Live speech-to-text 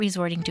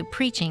resorting to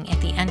preaching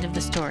at the end of the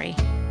story.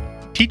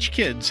 Teach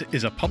Kids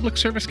is a public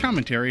service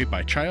commentary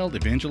by Child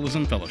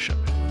Evangelism Fellowship.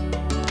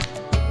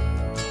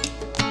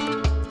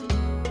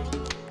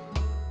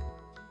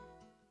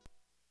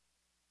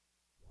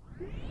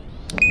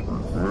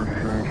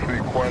 Mission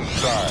sequence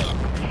start.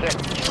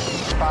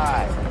 6,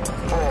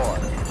 5, 4,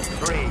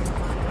 3,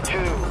 2,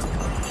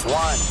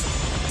 1,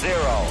 0.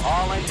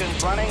 All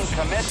engines running.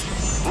 Commit.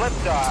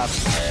 Liftoff.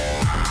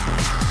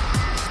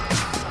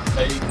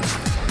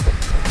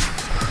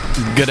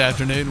 Good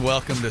afternoon.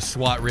 Welcome to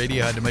SWAT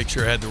Radio. I had to make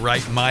sure I had the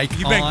right mic on.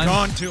 You've been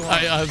gone too long.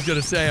 I was going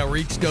to say I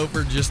reached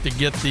over just to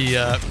get the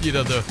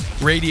the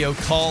radio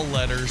call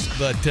letters.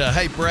 But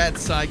hey, Brad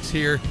Sykes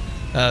here,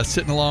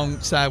 sitting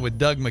alongside with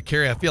Doug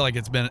McCary. I feel like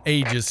it's been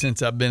ages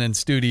since I've been in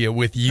studio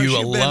with you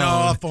alone. You've been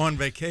off on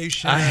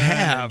vacation. I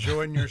have.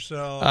 Enjoying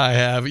yourself. I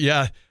have,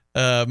 yeah.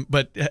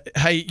 But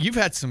hey, you've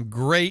had some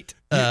great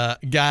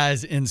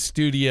guys in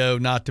studio,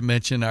 not to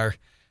mention our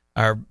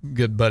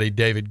good buddy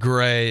David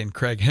Gray and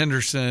Craig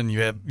Henderson.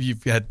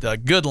 You've had a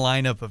good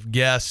lineup of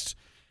guests,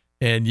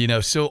 and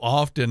so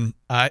often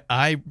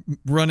I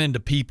run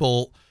into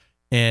people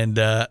and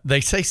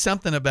they say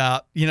something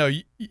about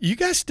you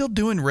guys still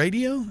doing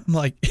radio? I'm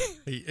like,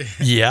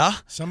 yeah.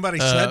 Somebody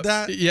said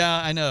that?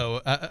 Yeah, I know.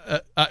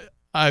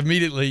 I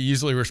immediately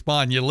usually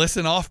respond, you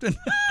listen often?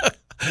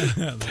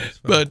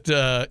 But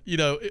I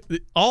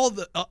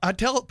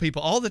tell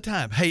people all the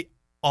time, hey,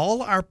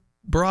 all our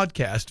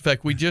broadcast. In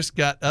fact, we just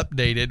got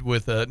updated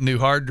with a new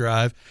hard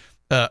drive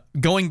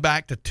going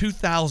back to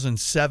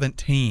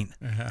 2017.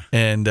 Uh-huh.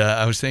 And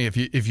I was saying,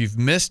 if you've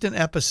missed an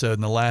episode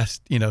in the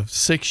last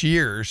 6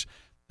 years,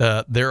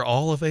 they're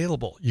all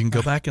available. You can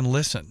go back and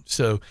listen.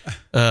 So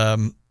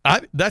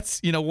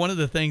that's one of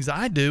the things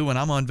I do when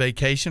I'm on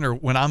vacation or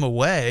when I'm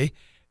away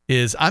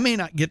is I may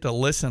not get to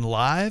listen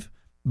live,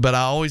 but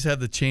I always have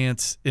the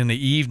chance in the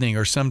evening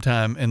or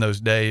sometime in those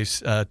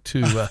days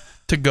to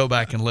go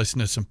back and listen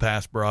to some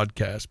past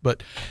broadcasts.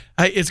 But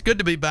hey, it's good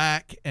to be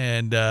back,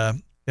 and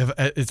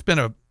it's been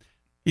I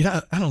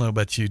don't know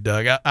about you,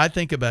 Doug. I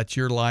think about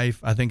your life.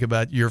 I think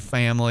about your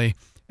family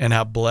and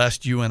how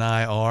blessed you and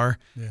I are.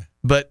 Yeah.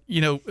 But,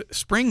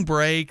 spring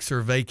breaks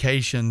or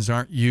vacations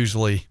aren't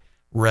usually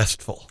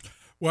restful.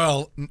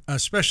 Well,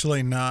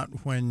 especially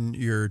not when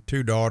your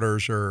two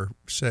daughters are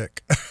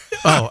sick.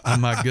 Oh,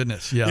 my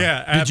goodness. Yeah.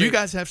 Yeah. Abby, did you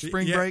guys have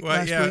spring break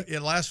last week? Yeah,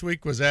 last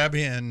week was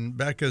Abby and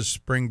Becca's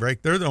spring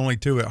break. They're the only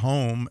two at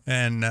home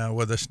and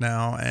with us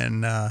now.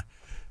 And,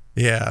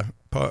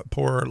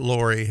 poor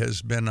Lori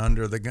has been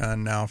under the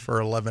gun now for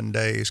 11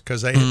 days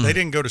because they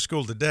didn't go to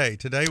school today.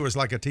 Today was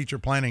like a techer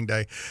planning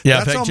day.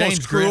 Yeah, that's almost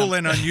James cruel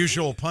and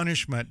unusual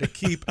punishment to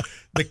keep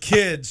the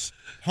kids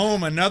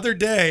home another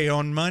day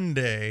on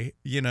Monday,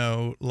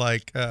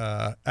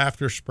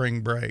 after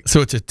spring break. So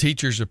it's a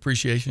teacher's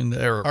appreciation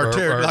day or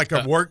like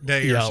a work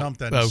day or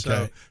something.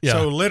 Okay.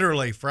 So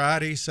literally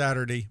Friday,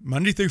 Saturday,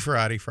 Monday through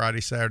Friday,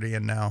 Saturday,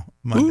 and now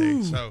Monday.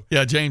 Ooh. So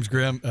yeah, James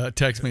Grimm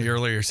texted me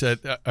earlier, said,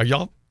 are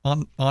y'all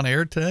on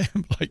air today?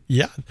 I'm like,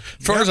 yeah.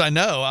 As far as I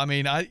know, I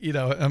mean,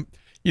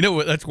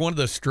 that's one of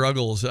the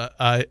struggles.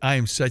 I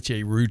am such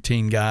a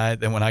routine guy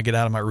that when I get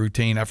out of my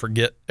routine, I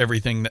forget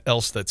everything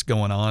else that's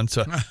going on.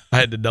 So I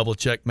had to double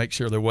check, make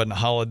sure there wasn't a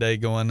holiday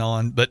going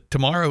on. But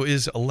tomorrow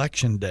is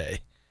election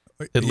day,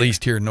 at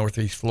least here in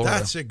Northeast Florida.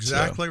 That's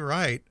exactly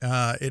right.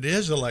 It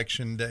is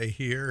election day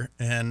here,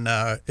 and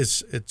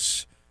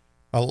it's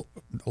a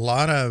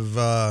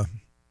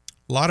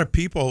lot of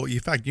people. In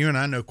fact, you and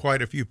I know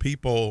quite a few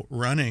people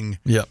running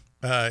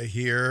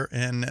here,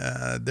 and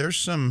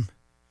there's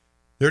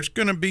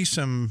going to be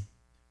some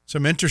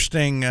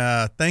interesting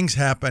things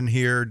happen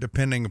here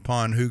depending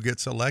upon who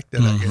gets elected,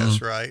 I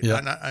guess, right?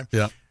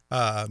 Yeah.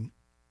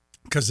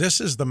 Because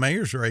this is the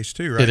mayor's race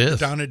too, right? It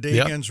is. Donna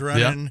Deegan's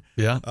running.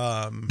 Yeah.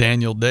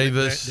 Daniel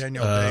Davis. Frank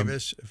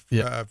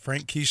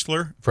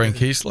Kiesler.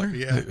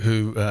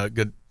 Who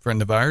good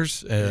friend of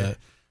ours.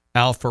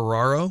 Al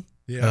Ferraro.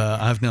 Yeah.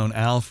 I've known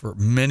Al for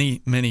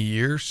many, many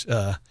years,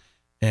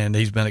 and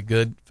he's been a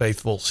good,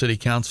 faithful city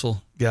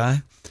council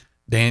guy.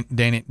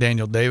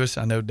 Daniel Davis,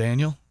 I know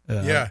Daniel.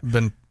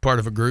 Been part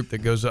of a group that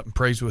goes up and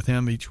prays with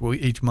him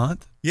each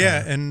month.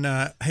 Yeah, and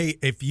hey,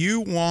 if you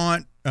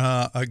want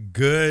a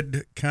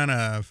good kind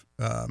of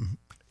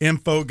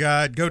info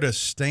guide, go to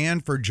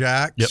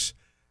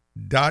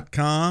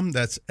standforjacks.com.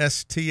 That's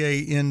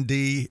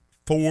STAND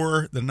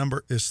 4. The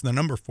number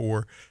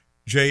 4.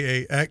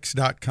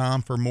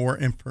 JAX.com for more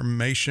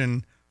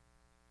information.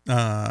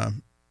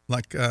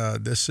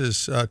 This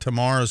is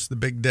tomorrow's the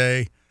big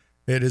day.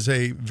 It is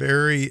a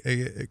very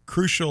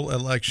crucial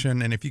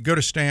election, and if you go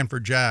to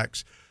Stanford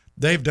Jacks,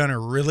 they've done a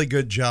really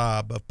good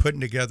job of putting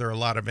together a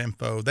lot of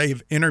info.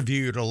 They've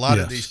interviewed a lot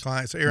of these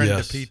clients. Aaron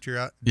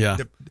DiPietro.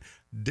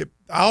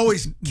 I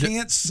always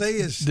can't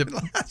say his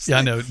last name.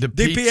 I know.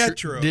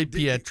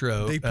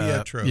 DiPietro.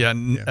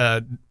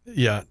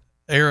 DiPietro.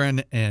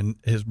 Aaron and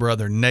his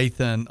brother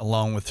Nathan,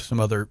 along with some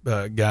other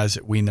guys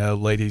that we know,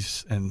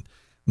 ladies and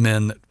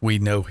men that we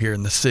know here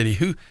in the city,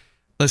 who,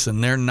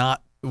 listen, they're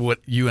not what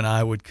you and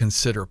I would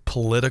consider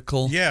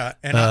political. Yeah,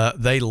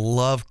 and they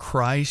love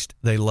Christ.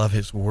 They love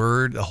His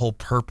Word. The whole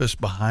purpose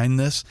behind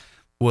this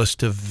was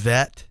to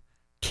vet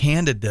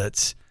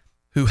candidates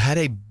who had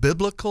a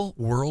biblical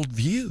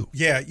worldview.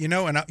 Yeah,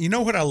 and you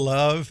know what I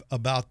love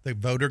about the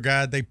voter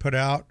guide they put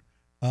out?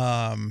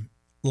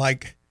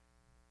 Like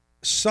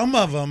some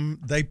of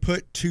them, they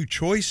put two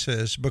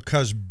choices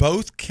because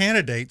both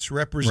candidates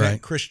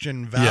represent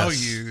Christian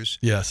values.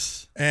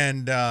 Yes.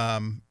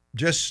 And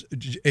just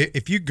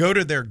if you go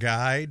to their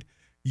guide,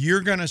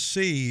 you're going to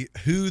see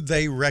who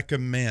they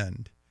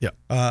recommend. Yeah.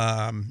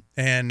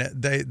 And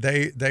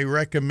they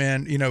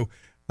recommend,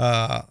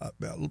 a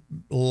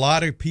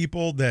lot of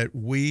people that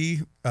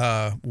we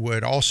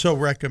would also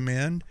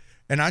recommend.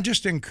 And I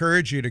just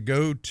encourage you to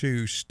go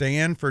to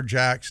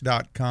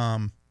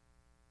standforjax.com.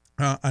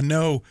 I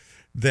know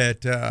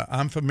that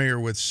I'm familiar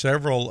with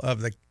several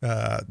of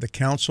the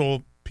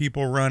council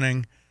people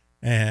running,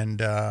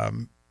 and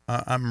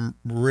I'm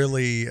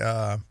really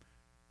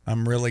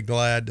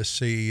glad to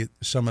see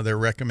some of their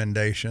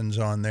recommendations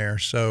on there.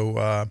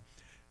 So,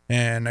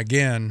 and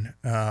again,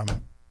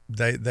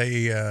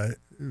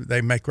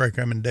 they make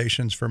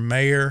recommendations for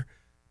mayor,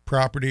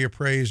 property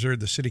appraiser,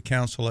 the city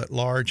council at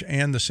large,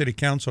 and the city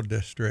council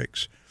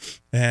districts.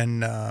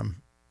 And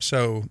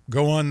so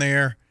go on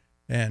there,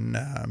 and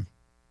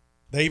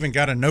they even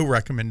got a no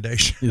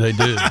recommendation. They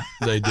do.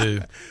 They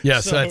do.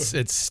 Yes, So-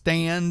 it's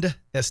stand,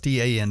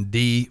 STAND,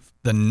 the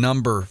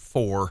number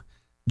 4,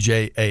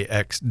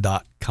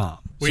 JAX.com.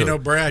 Well,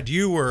 Brad,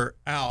 you were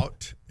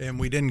out, and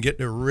we didn't get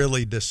to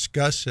really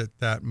discuss it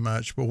that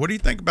much. But what do you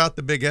think about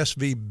the big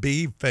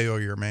SVB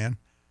failure, man?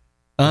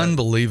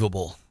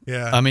 Unbelievable.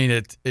 Yeah. I mean,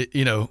 it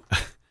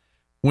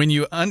when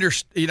you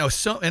understand,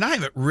 and I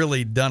haven't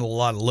really done a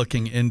lot of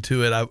looking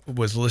into it. I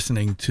was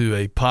listening to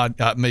a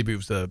maybe it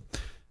was a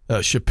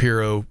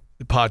Shapiro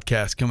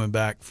podcast coming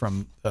back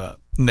from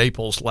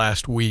Naples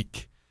last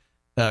week,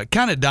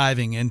 kind of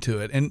diving into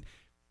it. And,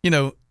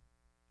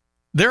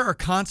 there are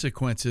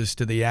consequences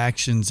to the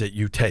actions that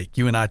you take.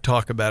 You and I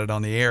talk about it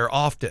on the air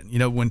often.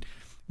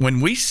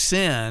 When we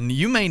sin,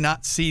 you may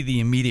not see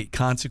the immediate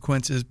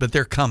consequences, but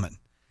they're coming.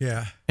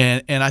 Yeah.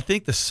 And I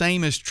think the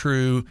same is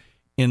true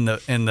in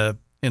the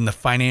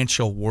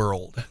financial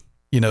world.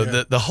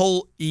 The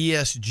whole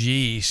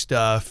ESG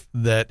stuff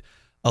that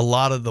a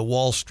lot of the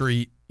Wall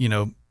Street,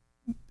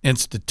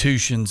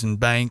 institutions and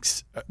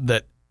banks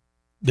that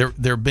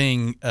they're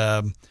being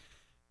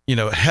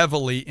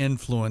heavily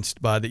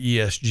influenced by the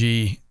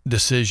ESG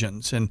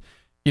decisions. And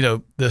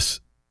this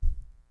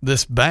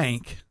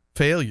bank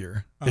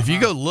failure, if you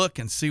go look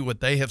and see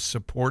what they have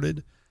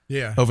supported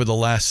over the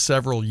last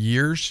several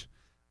years,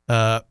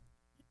 how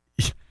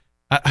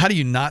do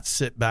you not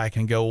sit back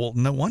and go, well,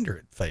 no wonder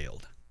it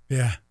failed?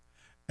 Yeah.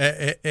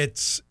 Have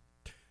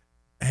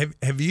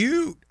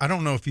you, I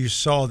don't know if you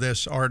saw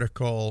this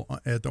article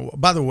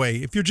by the way,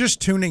 if you're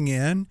just tuning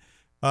in,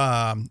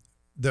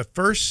 the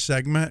first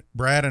segment,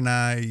 Brad and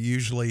I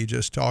usually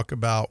just talk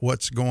about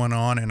what's going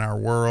on in our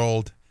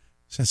world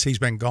since he's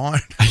been gone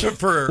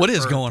What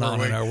is going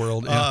on in our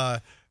world? Yeah.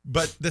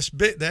 But the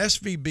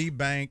SVB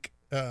Bank,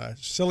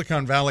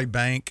 Silicon Valley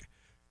Bank,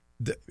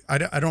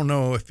 I don't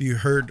know if you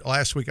heard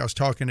last week, I was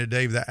talking to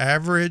Dave, the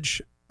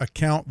average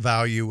account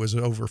value was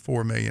over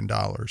 $4 million.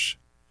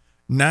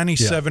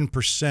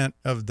 97%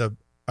 of the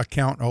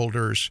account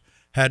holders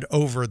had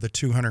over the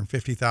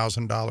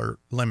 $250,000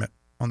 limit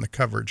on the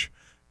coverage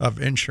of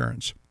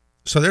insurance.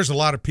 So there's a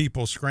lot of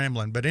people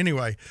scrambling. But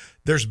anyway,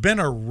 there's been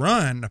a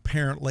run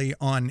apparently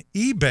on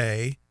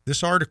eBay.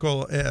 This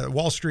article,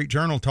 Wall Street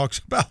Journal talks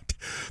about,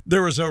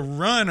 there was a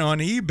run on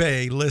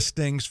eBay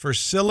listings for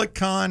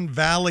Silicon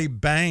Valley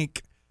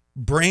Bank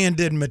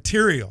branded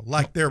material,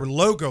 like their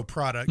logo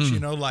products,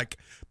 like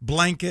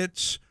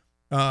blankets,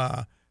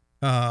 a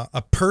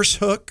purse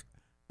hook,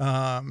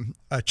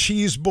 a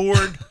cheese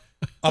board,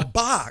 a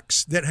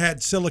box that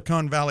had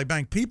Silicon Valley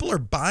Bank. People are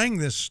buying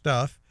this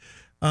stuff.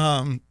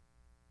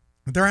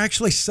 They're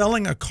actually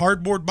selling a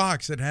cardboard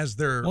box that has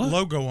their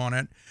logo on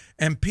it,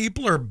 and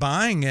people are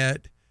buying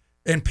it,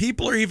 and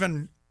people are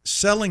even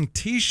selling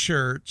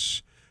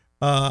T-shirts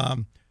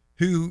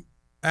who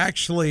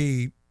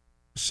actually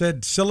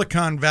said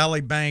Silicon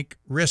Valley Bank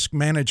Risk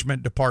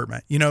Management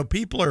Department.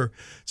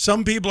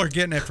 Some people are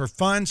getting it for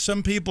fun.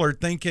 Some people are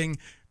thinking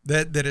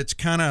that it's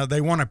kind of,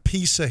 they want a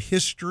piece of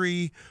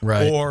history,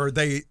 right? Or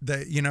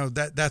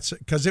that's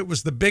because it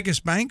was the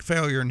biggest bank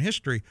failure in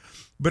history.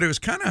 But it was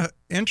kind of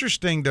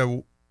interesting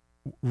to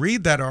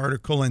read that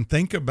article and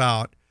think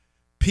about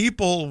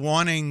people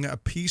wanting a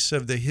piece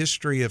of the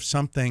history of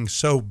something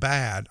so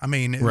bad. I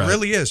mean, it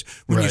really is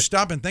when you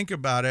stop and think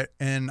about it.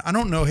 And I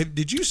don't know,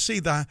 did you see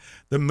the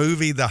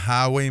movie The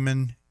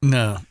Highwayman?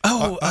 No.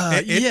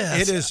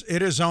 Yes.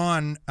 It is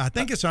on, I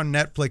think it's on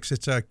Netflix.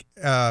 It's a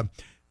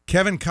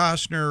Kevin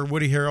Costner,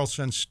 Woody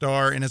Harrelson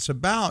star, and it's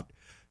about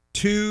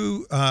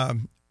two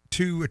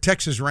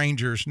Texas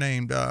Rangers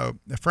named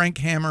Frank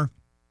Hammer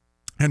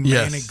and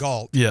Manny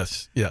Galt.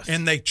 Yes.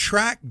 And they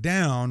tracked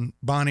down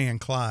Bonnie and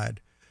Clyde.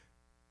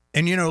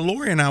 And,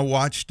 Lori and I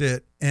watched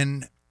it,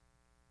 and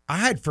I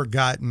had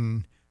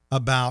forgotten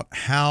about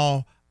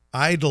how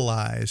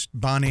idolized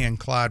Bonnie and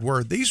Clyde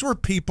were. These were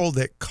people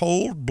that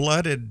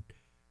cold-blooded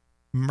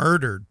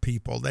murdered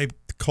people. They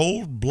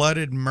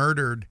cold-blooded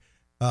murdered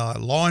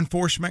law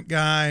enforcement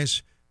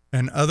guys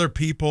and other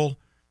people,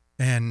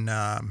 and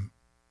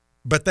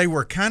but they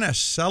were kind of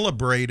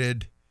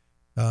celebrated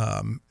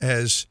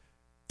as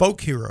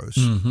folk heroes.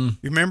 Mm-hmm.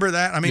 You remember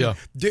that? I mean, Yeah.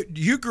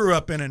 You grew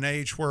up in an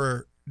age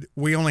where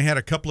we only had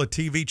a couple of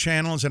TV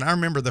channels, and I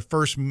remember the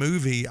first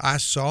movie I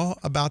saw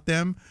about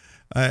them.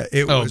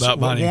 It was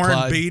about Bonnie and Warren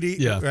Clyde?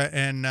 Beatty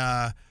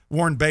and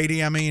Warren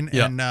Beatty. I mean,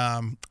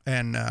 Yeah.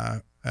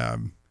 and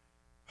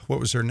what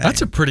was her name?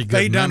 That's a pretty good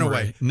Faye memory.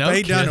 Dunaway. No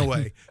Faye kidding.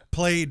 Dunaway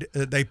played.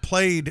 They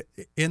played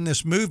in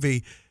this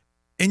movie,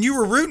 and you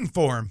were rooting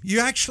for them.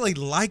 You actually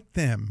liked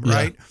them,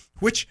 right? Yeah.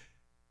 Which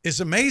is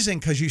amazing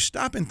because you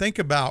stop and think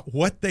about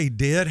what they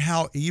did,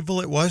 how evil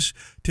it was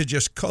to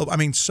just I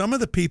mean, some of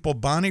the people,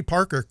 Bonnie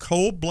Parker,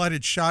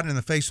 cold-blooded shot in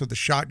the face with a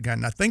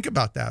shotgun. Now think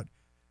about that.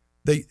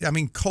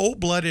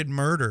 Cold-blooded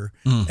murder,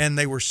 and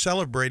they were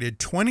celebrated.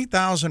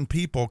 20,000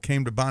 people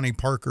came to Bonnie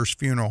Parker's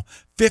funeral,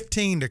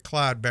 15 to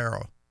Clyde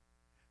Barrow,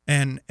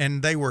 and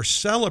they were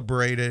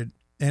celebrated,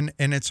 and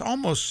it's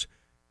almost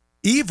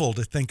evil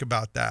to think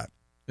about that.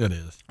 It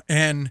is.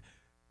 And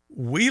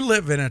we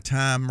live in a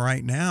time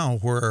right now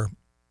where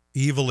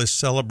evil is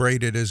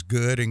celebrated as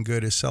good and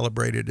good is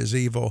celebrated as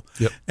evil.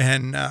 Yep.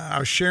 And I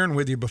was sharing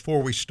with you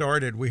before we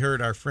started, we heard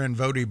our friend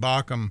Vodi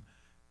Bauckham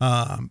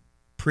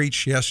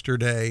preach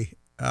yesterday,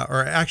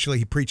 or actually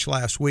he preached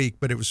last week,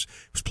 but it was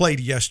played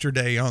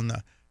yesterday on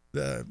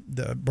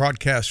the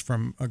broadcast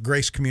from a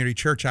Grace Community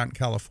Church out in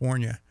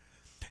California.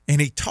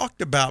 And he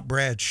talked about,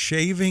 Brad,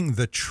 shaving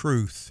the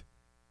truth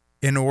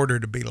in order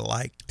to be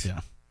liked.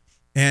 Yeah.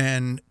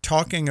 And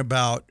talking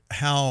about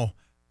how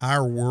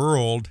our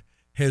world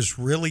has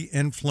really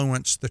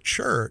influenced the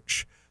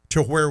church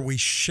to where we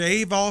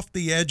shave off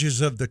the edges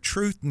of the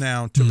truth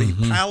now to be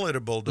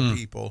palatable to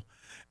people.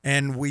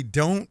 And we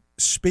don't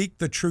speak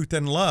the truth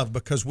in love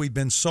because we've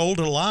been sold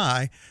a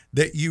lie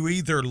that you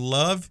either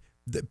love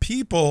the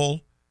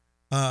people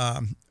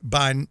by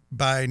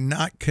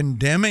not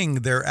condemning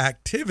their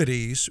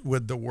activities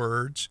with the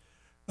words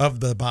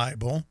of the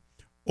Bible,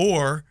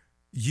 or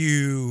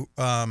you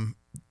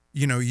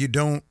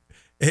don't.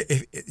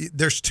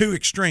 There's two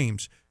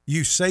extremes.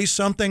 You say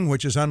something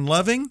which is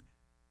unloving,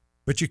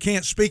 but you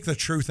can't speak the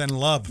truth in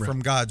love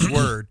from God's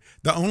word.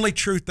 The only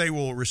truth they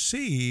will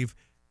receive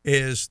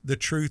is the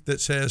truth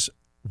that says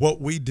what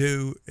we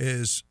do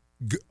is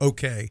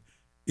okay,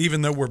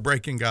 even though we're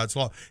breaking God's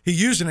law. He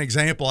used an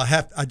example.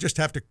 I just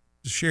have to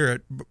share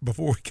it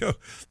before we go.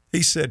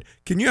 He said,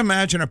 can you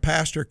imagine a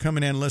pastor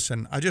coming in?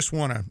 Listen, I'll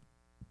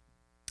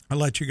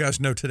let you guys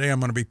know today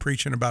I'm going to be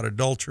preaching about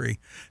adultery.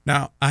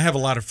 Now, I have a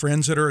lot of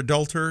friends that are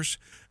adulterers,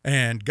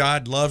 and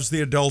God loves the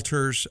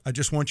adulterers. I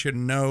just want you to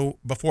know,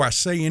 before I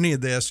say any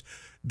of this,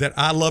 that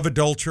I love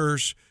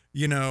adulterers.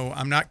 You know,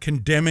 I'm not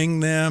condemning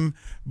them,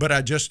 but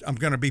I'm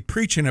going to be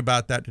preaching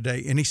about that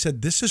today. And he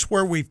said, this is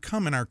where we've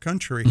come in our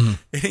country. And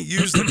he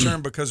used the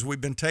term because we've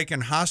been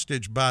taken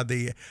hostage by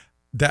the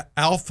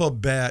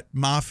alphabet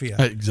mafia.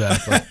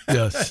 Exactly.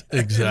 Yes, exactly.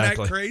 Isn't that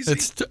crazy?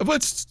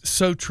 It's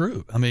so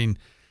true. I mean,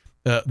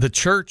 the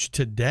church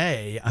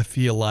today, I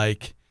feel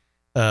like,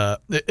 I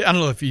don't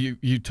know if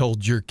you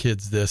told your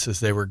kids this as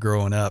they were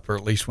growing up, or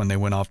at least when they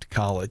went off to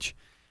college.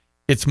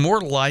 It's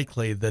more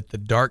likely that the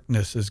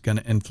darkness is going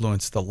to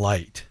influence the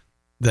light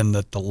than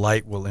that the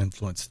light will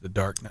influence the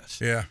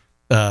darkness. Yeah.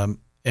 And,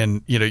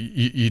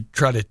 you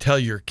try to tell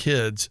your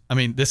kids, I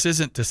mean, this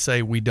isn't to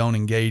say we don't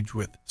engage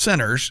with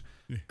sinners.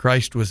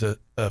 Christ was a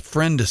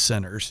friend to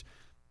sinners.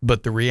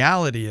 But the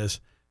reality is,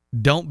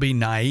 don't be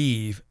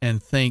naive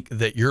and think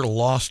that your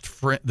lost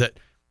friend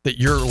that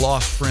your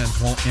lost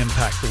friends won't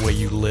impact the way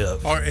you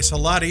live. Or it's a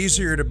lot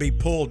easier to be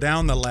pulled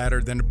down the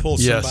ladder than to pull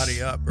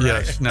somebody up. Right?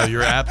 Yes, no,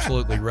 you're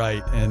absolutely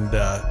right, and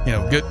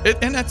good.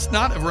 And that's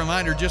not a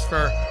reminder just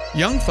for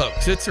young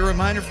folks; it's a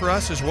reminder for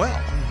us as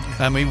well.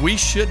 I mean, we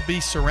should be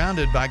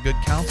surrounded by good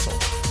counsel.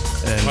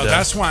 And, well,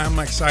 that's why I'm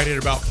excited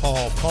about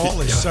Paul. Paul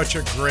is such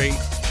a great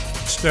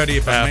study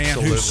of a man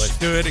who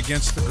stood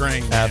against the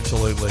grain.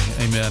 Absolutely,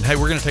 amen. Hey,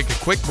 we're going to take a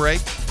quick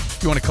break.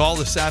 If you want to call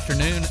this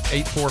afternoon,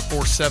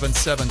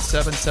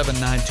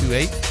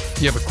 844-777-7928.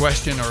 If you have a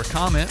question or a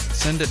comment,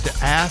 send it to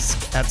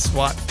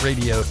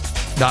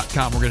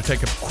ask@swatradio.com. We're going to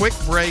take a quick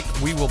break.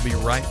 We will be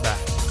right back.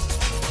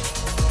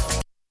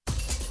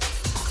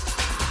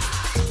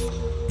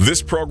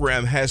 This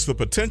program has the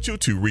potential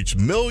to reach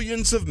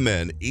millions of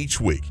men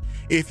each week.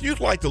 If you'd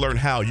like to learn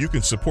how you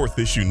can support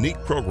this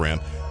unique program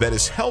that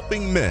is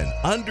helping men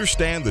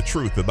understand the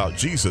truth about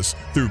Jesus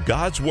through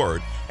God's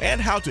Word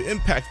and how to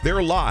impact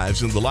their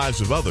lives and the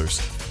lives of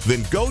others,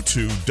 then go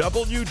to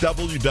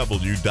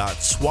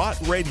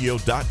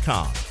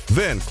www.swatradio.com.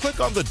 Then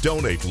click on the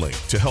donate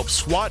link to help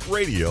SWAT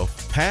Radio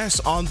pass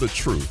on the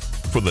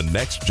truth for the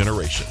next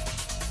generation.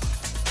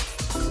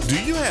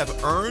 Do you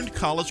have earned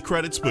college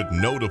credits but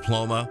no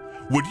diploma?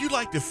 Would you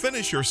like to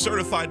finish your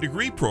certified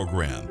degree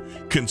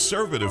program?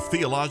 Conservative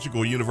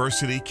Theological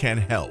University can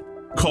help.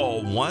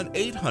 Call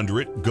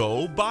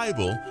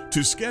 1-800-GO-BIBLE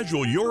to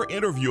schedule your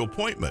interview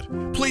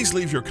appointment. Please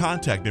leave your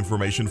contact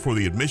information for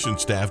the admission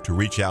staff to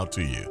reach out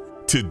to you.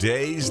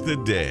 Today's the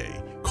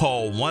day.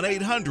 Call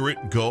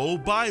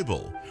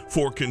 1-800-GO-BIBLE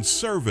for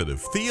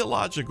Conservative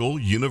Theological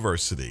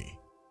University.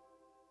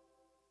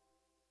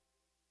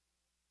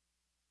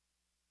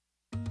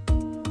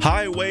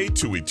 Highway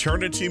to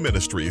Eternity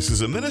Ministries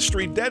is a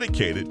ministry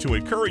dedicated to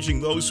encouraging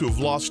those who have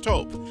lost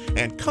hope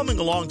and coming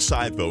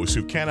alongside those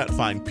who cannot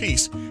find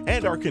peace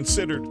and are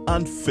considered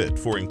unfit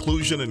for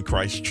inclusion in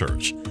Christ's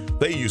church.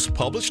 They use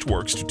published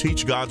works to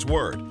teach God's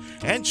Word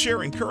and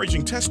share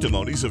encouraging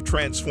testimonies of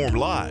transformed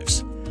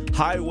lives.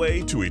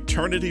 Highway to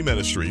Eternity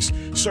Ministries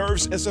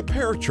serves as a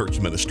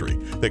parachurch ministry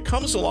that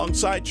comes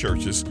alongside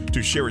churches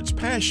to share its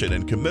passion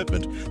and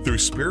commitment through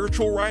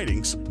spiritual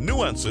writings,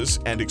 nuances,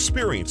 and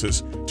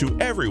experiences to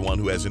everyone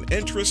who has an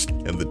interest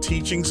in the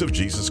teachings of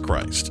Jesus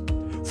Christ.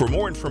 For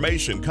more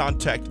information,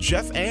 contact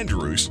Jeff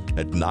Andrews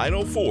at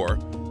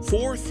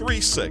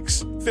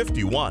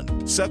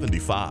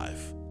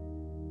 904-436-5175.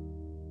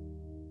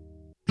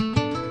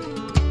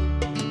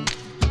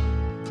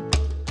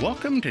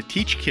 Welcome to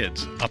Teach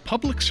Kids, a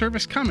public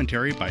service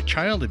commentary by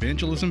Child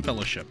Evangelism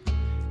Fellowship,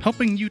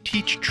 helping you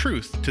teach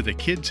truth to the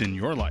kids in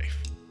your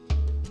life.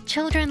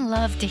 Children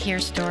love to hear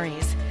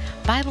stories.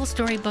 Bible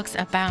storybooks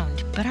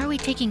abound, but are we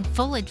taking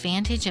full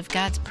advantage of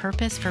God's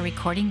purpose for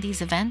recording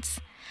these events?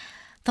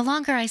 The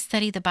longer I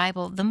study the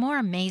Bible, the more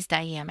amazed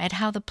I am at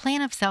how the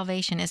plan of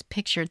salvation is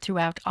pictured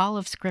throughout all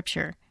of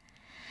Scripture.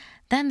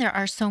 Then there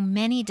are so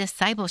many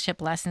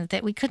discipleship lessons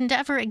that we couldn't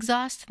ever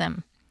exhaust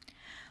them.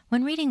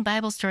 When reading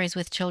Bible stories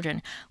with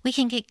children, we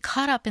can get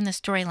caught up in the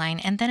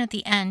storyline and then at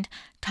the end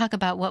talk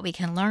about what we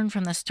can learn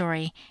from the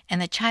story,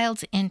 and the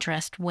child's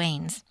interest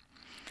wanes.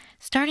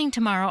 Starting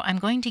tomorrow, I'm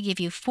going to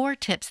give you 4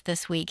 tips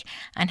this week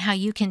on how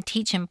you can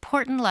teach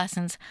important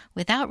lessons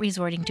without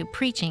resorting to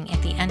preaching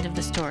at the end of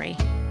the story.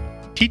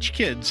 Teach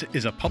Kids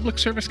is a public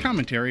service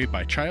commentary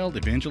by Child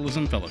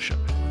Evangelism Fellowship.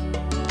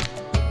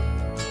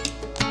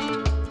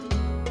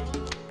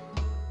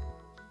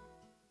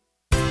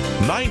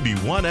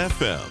 '91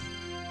 FM.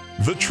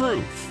 The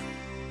Truth.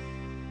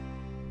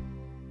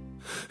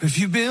 If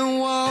you've been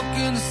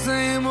walking the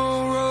same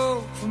old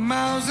road for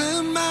miles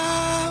and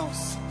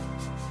miles,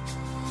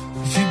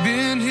 if you've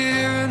been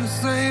hearing the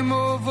same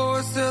old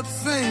voice at the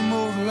same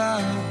old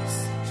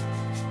lies,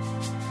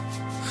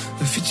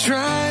 if you're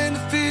trying to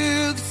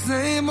fill the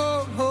same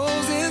old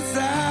holes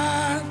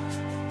inside,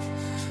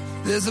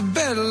 there's a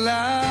better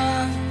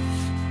life.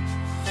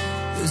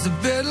 There's a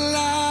better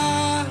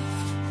life.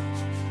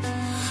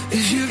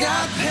 If you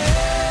got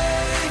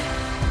pain,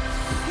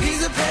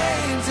 he's a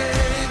pain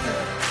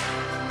taker.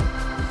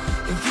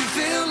 If you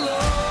feel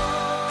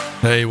low.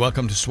 Hey,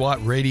 welcome to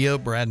SWAT Radio.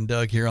 Brad and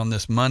Doug here on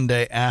this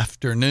Monday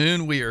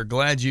afternoon. We are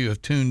glad you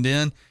have tuned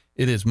in.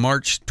 It is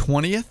March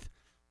 20th,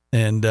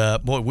 and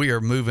boy, we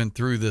are moving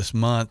through this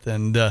month.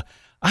 And I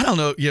don't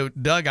know,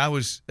 Doug, I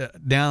was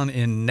down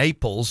in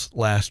Naples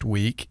last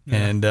week,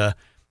 and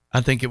I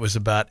think it was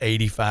about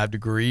 85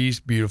 degrees,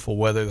 beautiful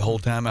weather the whole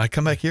time. I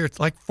come back here, it's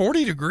like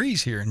 40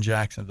 degrees here in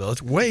Jacksonville.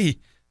 It's way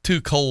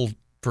too cold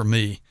for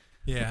me.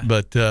 Yeah.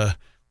 But I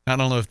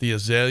don't know if the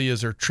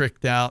azaleas are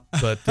tricked out,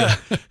 but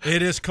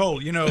it is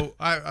cold.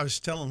 I was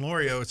telling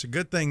Lorio, it's a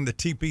good thing the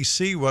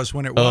TPC was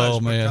when it was,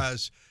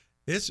 because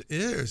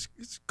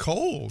it's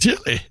cold.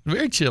 Chilly,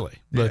 very chilly.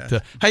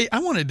 But hey, I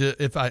wanted to,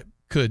 if I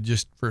could,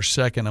 just for a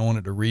second, I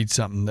wanted to read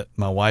something that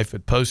my wife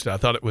had posted. I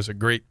thought it was a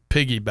great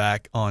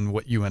piggyback on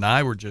what you and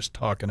I were just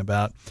talking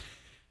about.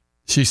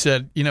 She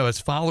said, as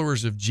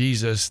followers of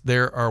Jesus,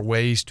 there are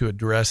ways to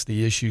address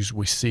the issues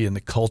we see in the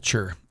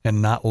culture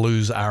and not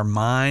lose our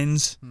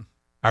minds,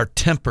 our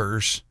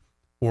tempers,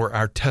 or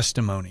our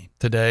testimony.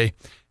 Today,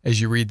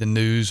 as you read the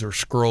news or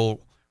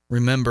scroll,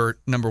 remember,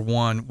 number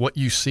one, what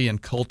you see in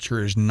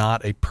culture is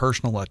not a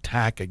personal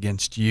attack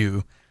against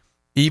you,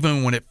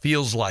 even when it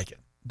feels like it.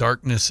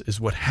 Darkness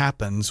is what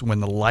happens when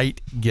the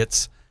light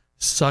gets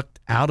sucked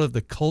out of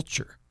the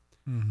culture.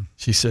 Mm-hmm.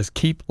 She says,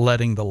 keep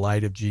letting the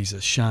light of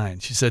Jesus shine.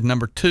 She said,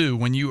 number two,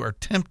 when you are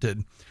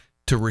tempted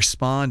to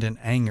respond in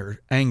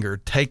anger,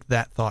 take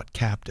that thought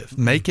captive.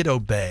 Mm-hmm. Make it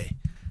obey.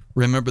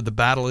 Remember, the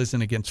battle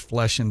isn't against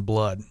flesh and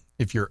blood.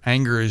 If your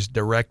anger is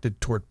directed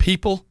toward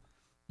people,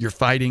 you're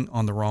fighting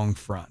on the wrong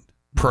front.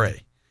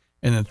 Pray.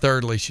 And then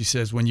thirdly, she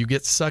says, when you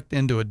get sucked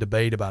into a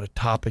debate about a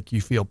topic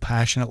you feel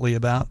passionately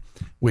about,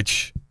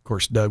 which, of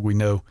course, Doug, we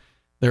know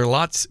there are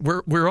lots,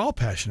 we're all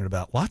passionate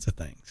about lots of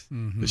things.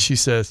 Mm-hmm. But she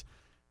says,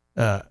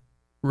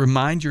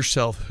 remind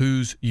yourself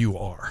whose you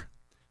are.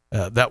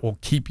 That will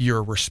keep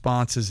your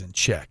responses in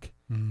check.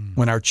 Mm.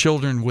 When our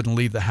children wouldn't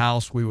leave the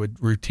house, we would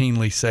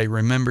routinely say,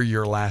 remember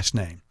your last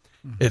name.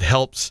 Mm-hmm. It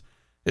helps.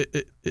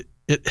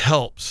 It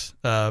helps.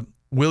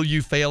 Will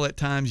you fail at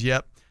times?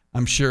 Yep.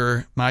 I'm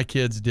sure my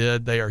kids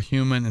did. They are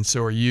human, and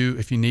so are you.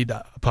 If you need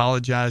to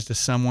apologize to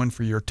someone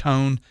for your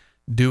tone,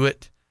 do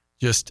it.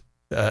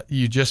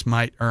 You just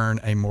might earn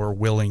a more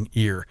willing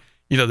ear.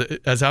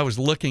 As I was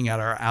looking at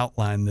our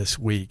outline this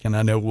week, and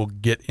I know we'll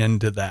get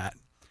into that,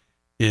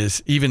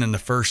 is even in the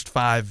first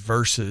 5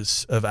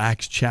 verses of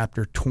Acts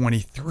chapter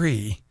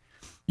 23,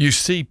 you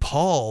see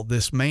Paul,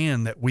 this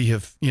man that we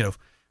have,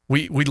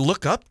 we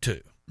look up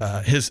to.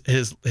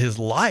 His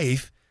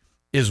life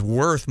is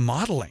worth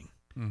modeling.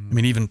 I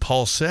mean, even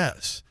Paul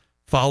says,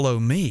 "Follow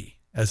me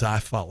as I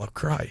follow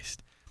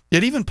Christ."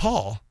 Yet even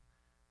Paul,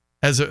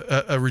 as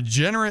a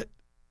regenerate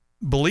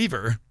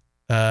believer,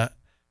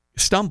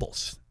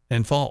 stumbles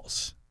and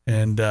falls.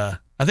 And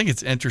I think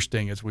it's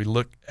interesting as we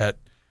look at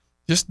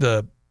just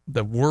the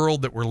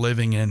world that we're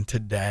living in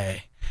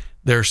today.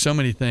 There are so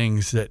many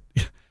things that,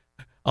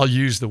 I'll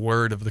use the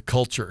word of the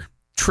culture,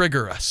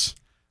 trigger us.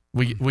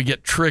 We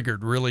get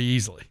triggered really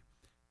easily.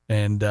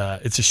 And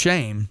it's a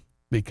shame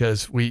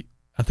because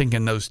I think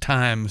in those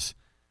times,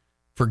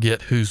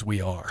 forget whose we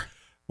are.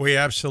 We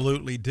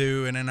absolutely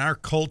do. And in our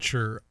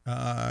culture,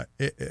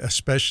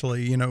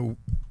 especially,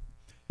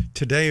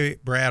 today,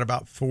 Brad,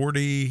 about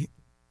 40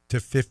 to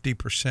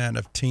 50%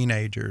 of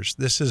teenagers,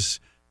 this is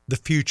the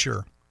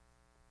future,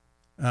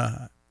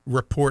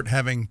 report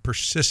having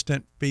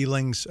persistent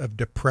feelings of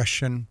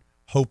depression,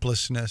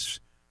 hopelessness,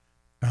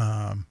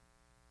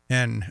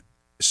 and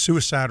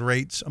suicide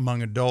rates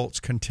among adults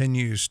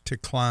continues to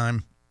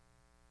climb.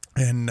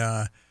 And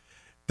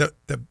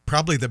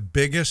probably the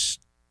biggest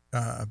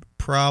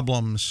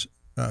problems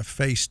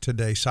faced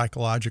today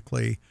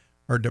psychologically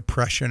are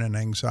depression and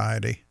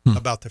anxiety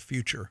about the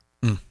future.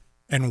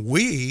 And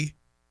we,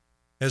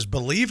 as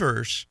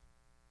believers,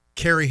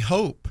 carry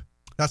hope.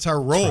 That's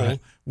our role. That's right.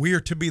 We are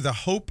to be the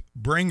hope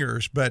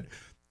bringers. But,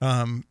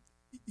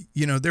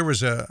 there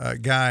was a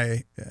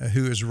guy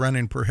who is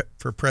running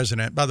for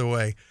president. By the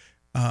way,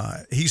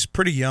 he's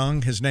pretty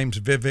young. His name's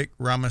Vivek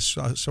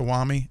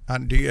Ramaswamy.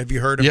 Have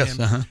you heard of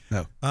him?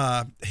 Yes.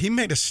 No. He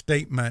made a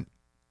statement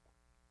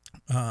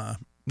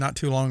not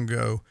too long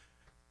ago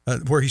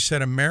where he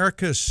said,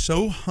 America is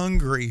so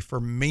hungry for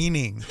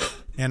meaning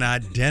and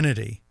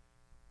identity.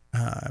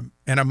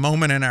 And a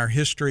moment in our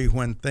history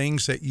when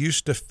things that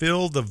used to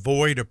fill the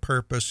void of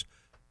purpose,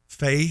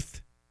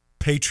 faith,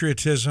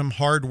 patriotism,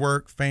 hard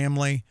work,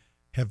 family,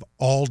 have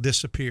all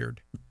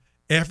disappeared.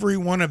 Every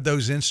one of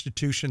those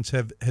institutions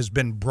has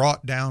been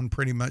brought down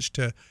pretty much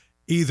to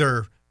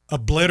either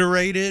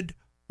obliterated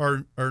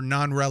or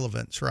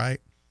non-relevance,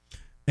 right?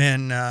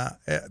 And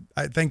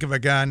I think of a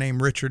guy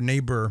named Richard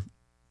Niebuhr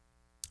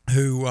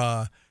who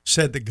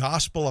said the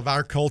gospel of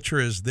our culture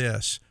is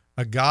this: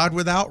 a God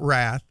without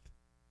wrath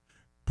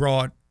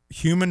brought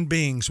human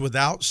beings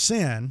without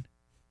sin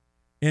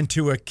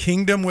into a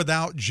kingdom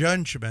without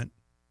judgment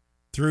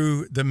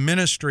through the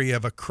ministry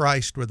of a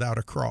Christ without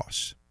a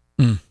cross.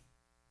 I'm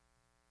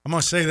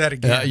going to say that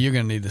again. You're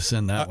going to need to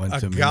send that one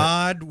to me. A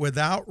God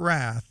without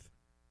wrath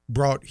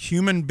brought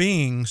human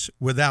beings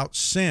without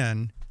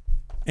sin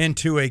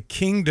into a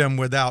kingdom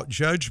without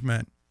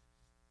judgment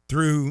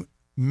through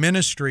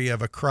ministry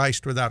of a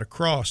Christ without a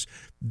cross.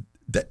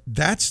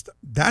 That's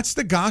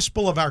the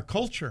gospel of our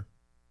culture.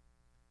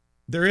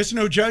 There is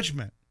no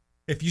judgment.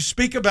 If you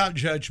speak about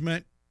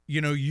judgment,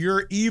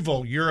 you're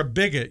evil, you're a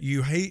bigot,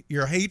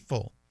 you're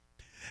hateful.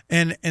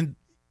 And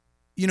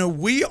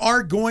we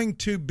are going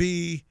to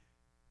be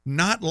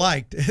not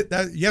liked.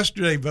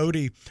 Yesterday,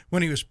 Vody,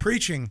 when he was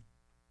preaching,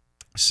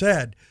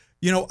 said,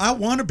 I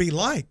want to be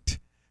liked.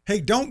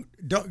 Hey, don't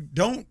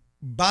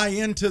buy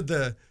into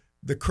the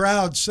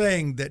crowd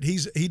saying that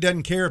he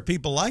doesn't care if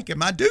people like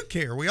him. I do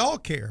care. We all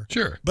care.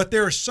 Sure. But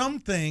there are some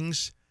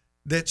things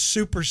that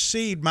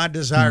supersede my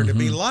desire to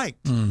be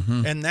liked.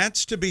 And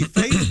that's to be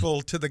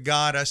faithful to the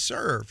God I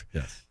serve.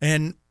 Yes.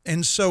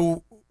 And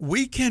so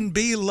we can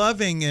be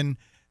loving and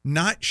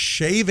not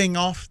shaving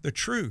off the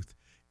truth.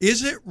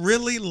 Is it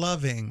really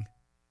loving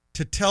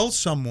to tell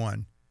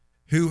someone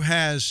who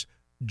has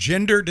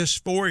gender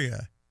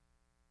dysphoria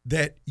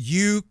that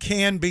you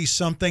can be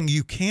something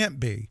you can't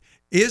be?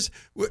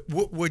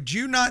 Would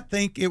you not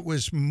think it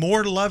was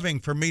more loving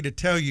for me to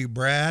tell you,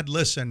 Brad,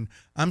 listen,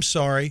 I'm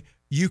sorry,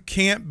 you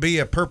can't be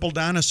a purple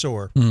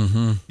dinosaur.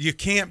 You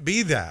can't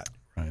be that.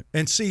 Right.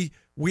 And see,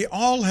 we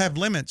all have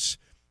limits.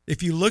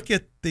 If you look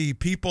at the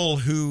people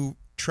who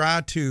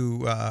try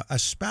to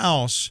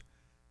espouse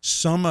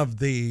some of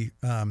the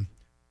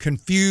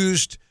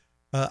confused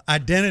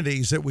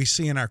identities that we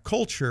see in our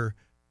culture,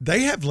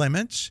 they have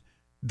limits.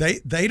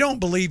 They don't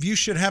believe you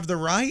should have the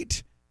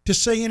right to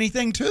say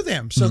anything to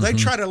them. So they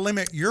try to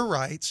limit your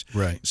rights.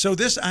 Right. So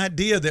this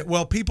idea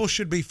that, people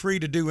should be free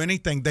to do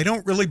anything, they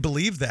don't really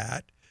believe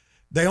that.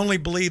 They only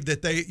believe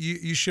that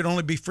you should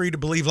only be free to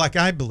believe like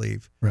I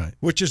believe. Right.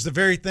 Which is the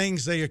very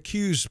things they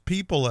accuse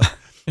people of.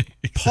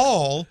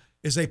 Paul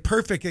is a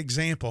perfect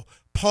example.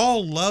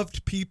 Paul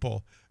loved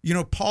people.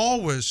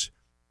 Paul was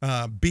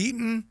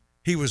beaten.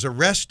 He was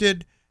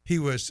arrested. He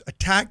was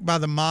attacked by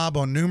the mob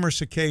on numerous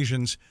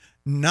occasions,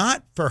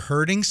 not for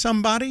hurting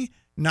somebody,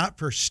 not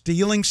for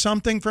stealing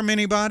something from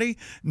anybody,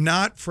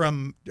 not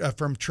from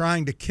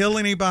trying to kill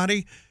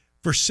anybody,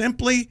 for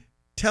simply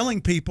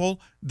telling people,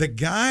 the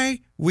guy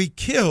we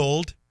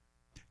killed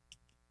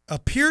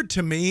appeared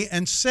to me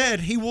and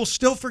said he will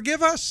still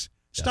forgive us.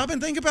 Stop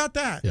and think about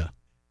that. Yeah.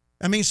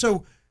 I mean,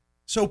 so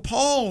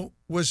Paul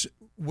was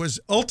was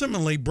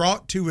ultimately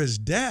brought to his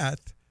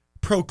death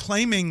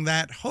proclaiming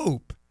that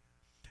hope.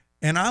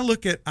 And I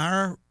look at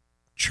our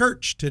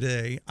church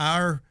today,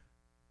 our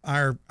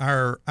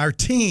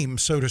team,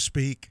 so to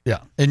speak. Yeah,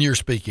 and you're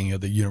speaking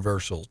of the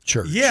universal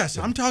church. Yes,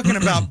 I'm talking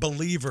about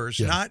believers,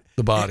 not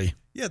the body.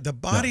 The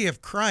body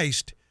of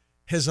Christ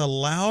has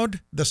allowed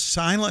the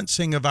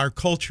silencing of our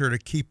culture to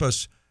keep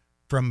us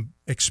from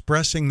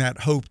expressing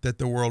that hope that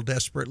the world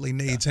desperately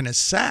needs. And it's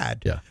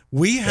sad. Yeah.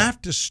 We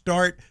have to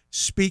start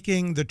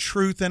speaking the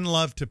truth and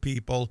love to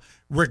people,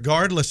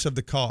 regardless of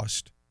the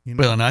cost. You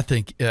know? Well, and I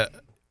think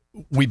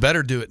we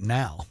better do it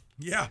now.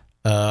 Yeah.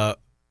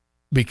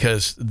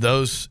 Because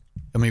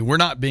we're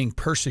not being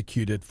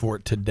persecuted for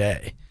it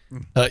today.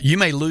 You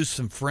may lose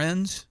some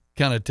friends,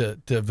 kind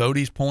of to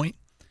Vodie's point,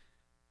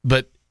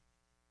 but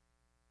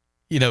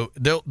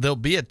there'll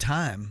be a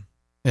time,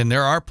 and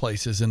there are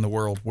places in the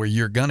world where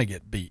you're going to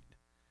get beat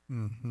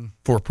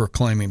for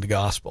proclaiming the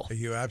gospel.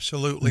 You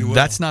absolutely will.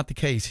 That's not the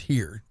case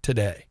here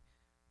today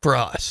for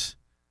us.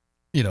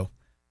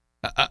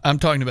 I'm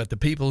talking about the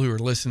people who are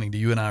listening to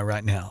you and I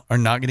right now are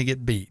not going to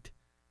get beat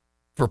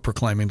for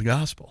proclaiming the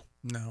gospel.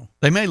 No.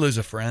 They may lose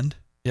a friend.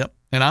 Yep.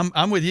 And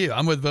I'm with you.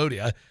 I'm with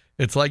Vodie.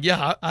 It's like,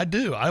 I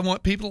do. I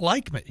want people to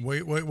like me.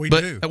 We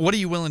but do. What are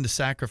you willing to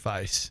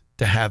sacrifice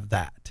to have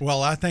that?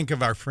 Well, I think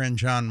of our friend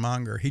John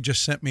Monger. He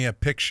just sent me a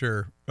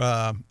picture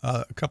a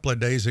couple of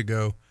days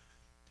ago.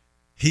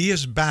 He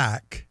is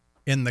back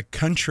in the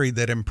country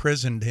that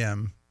imprisoned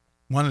him,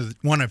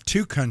 one of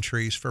two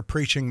countries, for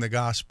preaching the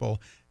gospel.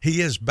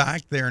 He is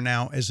back there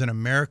now as an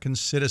American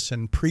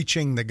citizen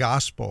preaching the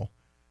gospel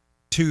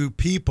to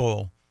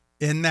people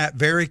in that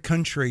very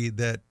country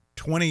that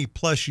 20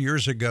 plus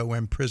years ago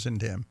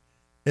imprisoned him.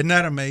 Isn't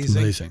that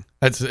amazing? Amazing.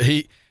 That's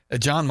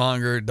John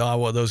Monger,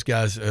 Dawa, those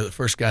guys are the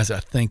first guys I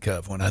think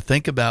of when I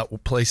think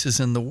about places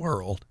in the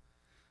world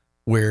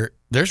where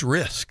there's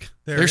risk.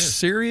 There's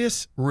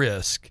serious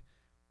risk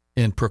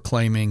in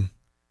proclaiming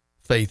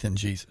faith in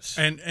Jesus.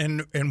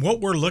 And what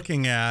we're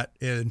looking at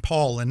in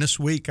Paul, and this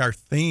week, our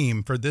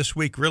theme for this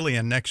week, really,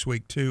 and next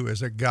week too,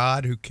 is a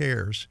God who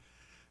cares.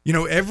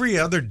 Every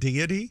other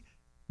deity,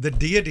 the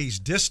deity's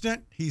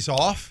distant, he's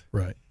off.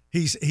 Right.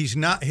 He's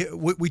not.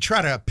 We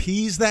try to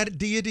appease that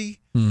deity,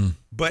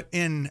 but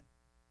in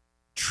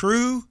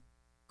true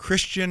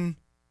Christian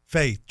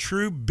faith,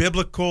 true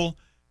biblical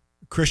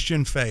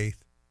Christian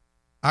faith,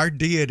 our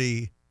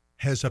deity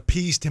has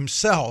appeased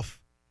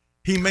himself.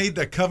 He made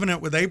the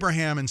covenant with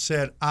Abraham and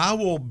said,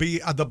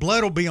 the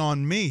blood will be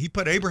on me. He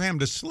put Abraham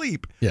to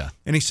sleep. Yeah.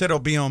 And he said, it'll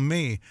be on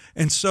me.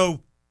 And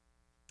so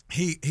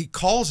he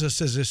calls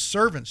us as his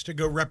servants to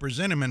go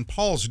represent him, and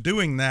Paul's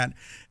doing that.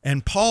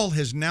 And Paul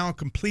has now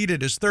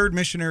completed his third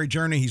missionary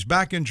journey. He's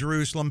back in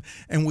Jerusalem,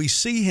 and we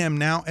see him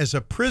now as a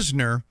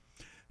prisoner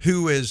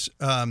who is,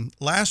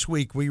 last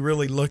week we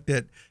really looked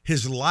at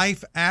his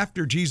life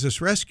after Jesus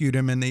rescued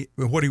him and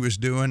what he was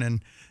doing.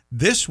 And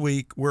this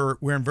week we're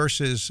in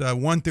verses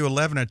 1 through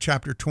 11 of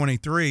chapter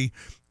 23.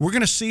 We're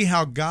going to see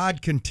how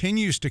God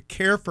continues to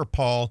care for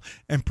Paul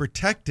and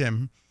protect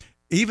him,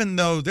 even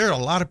though there are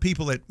a lot of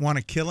people that want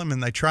to kill him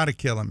and they try to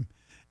kill him.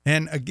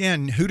 And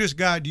again, who does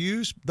God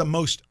use? The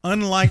most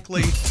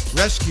unlikely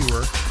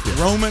rescuer,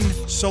 Roman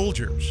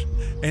soldiers.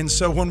 And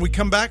so when we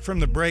come back from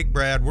the break,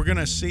 Brad, we're going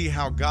to see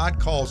how God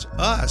calls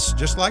us,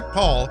 just like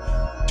Paul,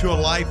 to a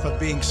life of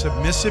being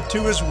submissive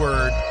to his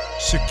word,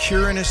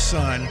 secure in his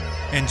son,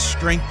 and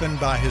strengthened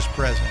by his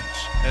presence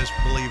as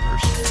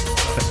believers.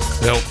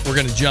 Well, we're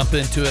going to jump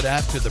into it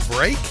after the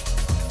break.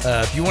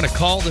 If you want to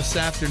call this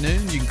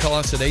afternoon, you can call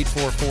us at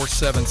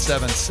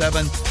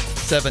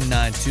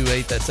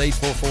 844-777-7928. That's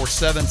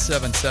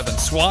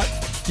 844-777-SWAT.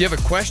 If you have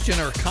a question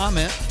or a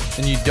comment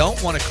and you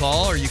don't want to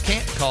call or you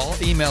can't call,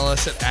 email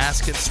us at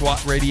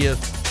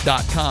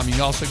ask@swatradio.com. You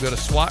can also go to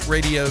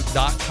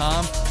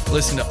swatradio.com,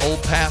 listen to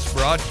old past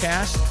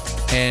broadcasts,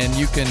 and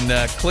you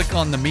can click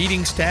on the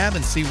meetings tab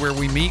and see where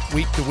we meet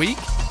week to week.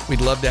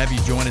 We'd love to have you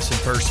join us in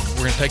person.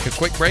 We're going to take a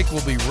quick break.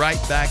 We'll be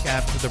right back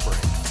after the break.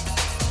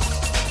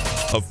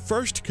 Of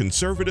First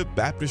Conservative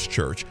Baptist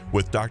Church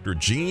with Dr.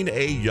 Gene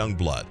A.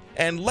 Youngblood.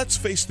 And let's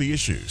face the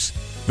issues.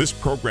 This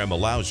program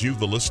allows you,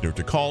 the listener,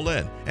 to call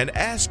in and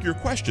ask your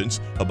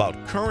questions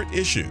about current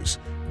issues.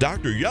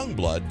 Dr.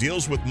 Youngblood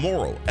deals with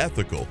moral,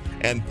 ethical,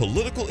 and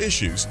political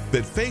issues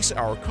that face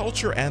our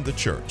culture and the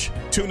church.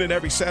 Tune in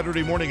every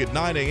Saturday morning at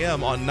 9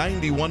 a.m. on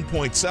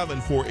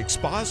 91.7 for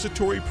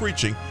expository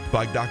preaching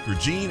by Dr.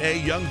 Gene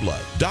A.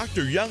 Youngblood.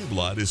 Dr.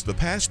 Youngblood is the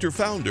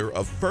pastor-founder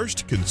of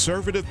First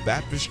Conservative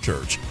Baptist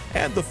Church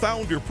and the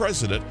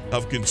founder-president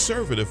of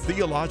Conservative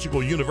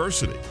Theological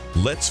University.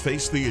 Let's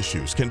Face the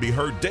Issues can be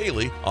heard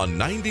daily on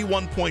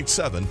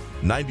 91.7,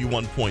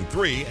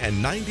 91.3,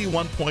 and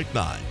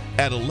 91.9.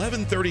 At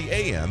 11:30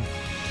 a.m.,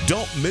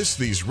 don't miss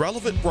these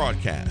relevant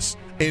broadcasts.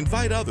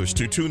 Invite others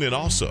to tune in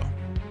also.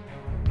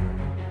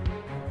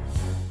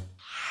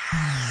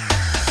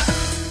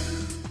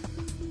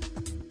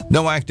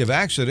 No active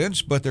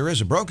accidents, but there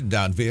is a broken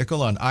down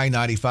vehicle on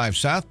I-95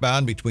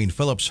 southbound between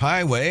Phillips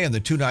Highway and the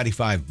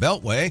 295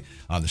 Beltway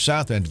on the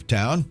south end of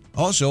town.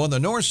 Also on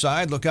the north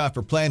side, look out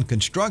for planned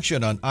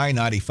construction on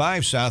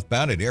I-95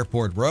 southbound at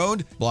Airport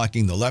Road,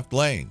 blocking the left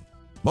lane.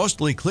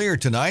 Mostly clear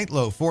tonight,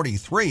 low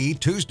 43.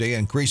 Tuesday,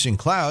 increasing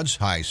clouds,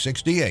 high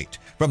 68.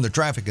 From the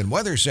Traffic and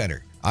Weather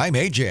Center, I'm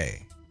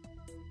AJ.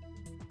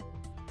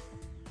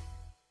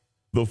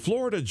 The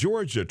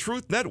Florida-Georgia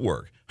Truth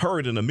Network,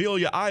 heard in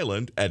Amelia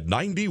Island at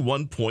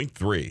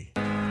 91.3.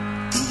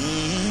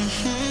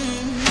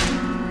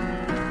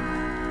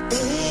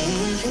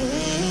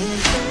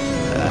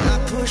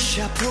 I push,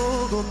 I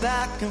pull, go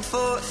back and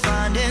forth,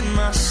 finding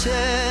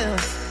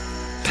myself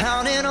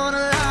pounding on a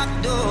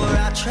locked door.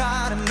 I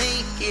try to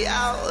make it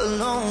out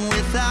alone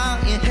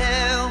without your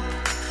help,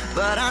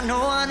 but I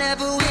know I'll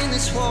never win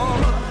this war.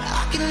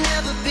 I can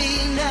never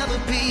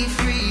be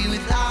free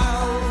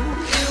without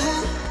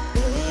you.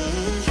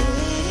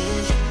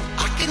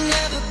 I can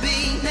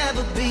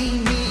never be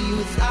me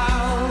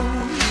without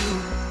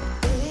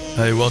you.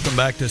 Hey, welcome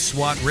back to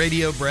SWAT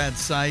Radio. Brad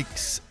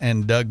Sykes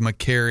and Doug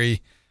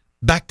McCary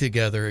back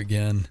together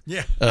again.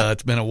 Yeah.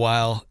 It's been a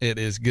while. It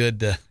is good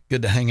to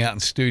hang out in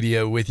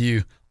studio with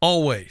you.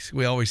 Always.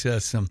 We always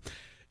have some.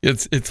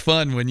 It's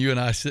fun when you and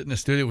I sit in the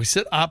studio. We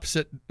sit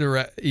opposite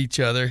each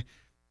other.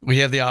 We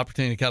have the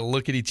opportunity to kind of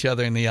look at each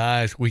other in the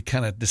eyes. We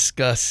kind of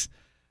discuss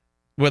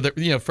whether,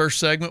 first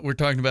segment, we're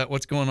talking about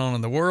what's going on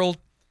in the world.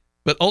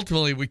 But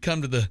ultimately, we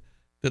come to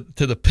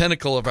the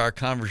pinnacle of our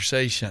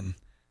conversation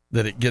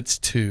that it gets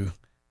to,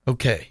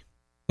 okay,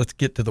 let's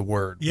get to the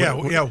word. Yeah,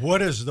 what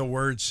does the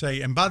word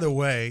say? And by the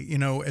way,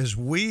 as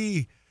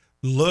we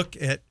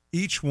look at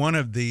each one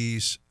of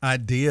these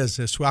ideas,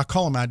 I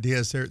call them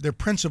ideas, they're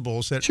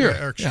principles that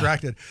are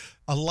extracted. Yeah.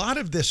 A lot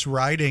of this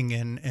writing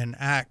in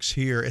Acts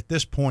here at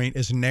this point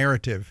is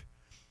narrative.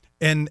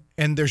 And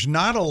there's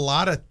not a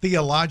lot of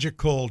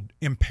theological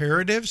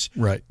imperatives.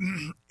 Right.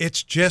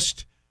 It's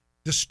just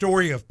the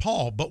story of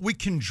Paul. But we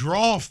can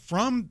draw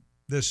from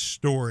this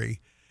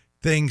story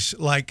things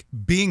like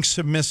being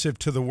submissive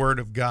to the word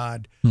of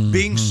God,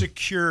 being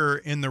secure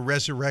in the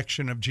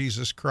resurrection of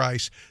Jesus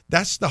Christ.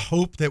 That's the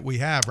hope that we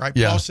have, right?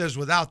 Yeah. Paul says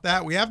without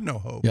that, we have no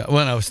hope. Yeah.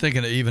 Well, I was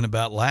thinking even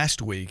about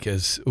last week,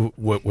 as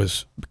what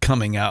was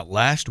coming out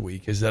last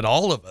week, is that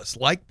all of us,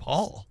 like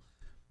Paul,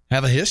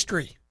 have a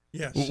history.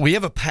 Yes. We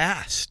have a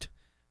past,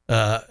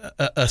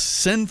 a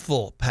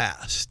sinful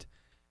past.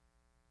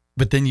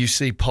 But then you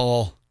see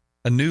Paul,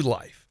 a new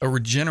life, a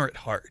regenerate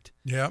heart.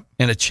 Yeah,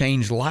 and a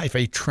changed life,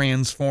 a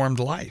transformed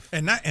life.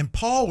 And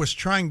Paul was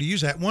trying to use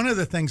that. One of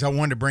the things I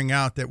wanted to bring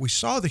out, that we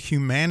saw the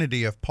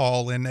humanity of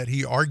Paul in that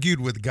he argued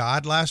with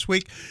God last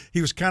week. He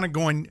was kind of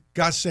going,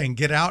 God's saying,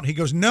 get out. He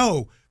goes,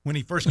 no. When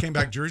he first came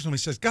back to Jerusalem, he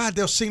says, God,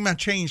 they'll see my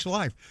changed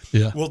life.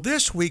 Yeah. Well,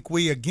 this week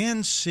we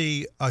again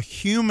see a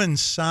human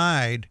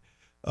side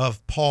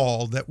of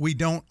Paul that we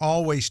don't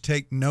always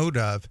take note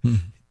of,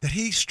 that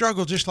he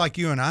struggled just like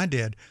you and I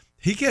did.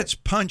 He gets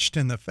punched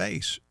in the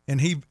face,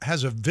 and he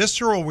has a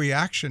visceral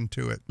reaction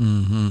to it,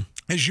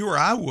 as you or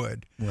I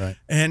would. Right.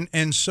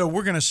 And so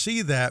we're going to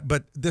see that.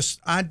 But this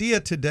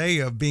idea today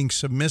of being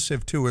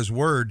submissive to his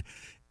word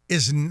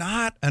is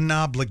not an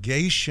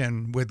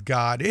obligation with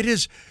God. It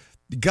is,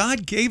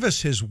 God gave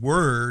us his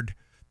word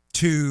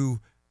to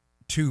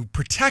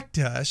protect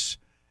us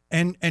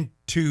and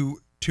to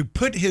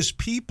put his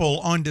people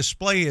on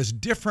display as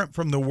different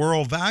from the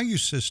world value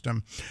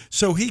system.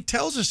 So he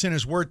tells us in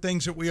his word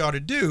things that we ought to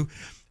do.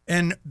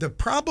 And the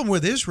problem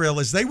with Israel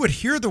is they would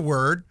hear the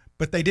word,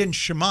 but they didn't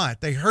shema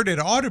it. They heard it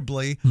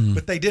audibly,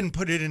 but they didn't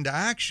put it into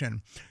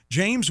action.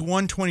 James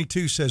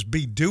 1:22 says,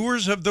 be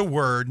doers of the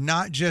word,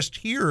 not just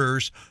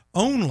hearers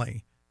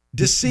only,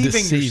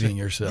 deceiving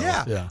yourself.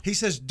 Yeah. He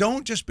says,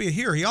 don't just be a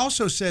hearer. He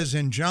also says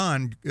in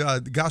John,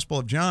 the Gospel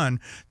of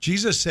John,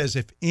 Jesus says,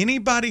 if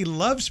anybody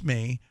loves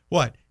me,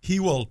 what? He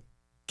will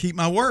keep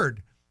my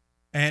word.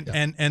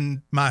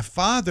 And my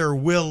Father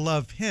will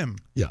love him.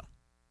 Yeah.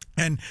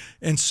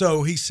 And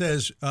so he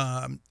says,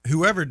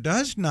 whoever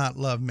does not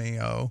love me,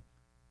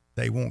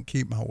 they won't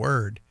keep my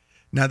word.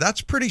 Now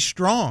that's pretty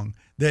strong.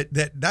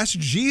 That's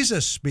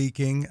Jesus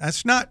speaking.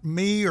 That's not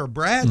me or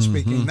Brad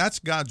speaking. That's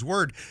God's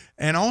word.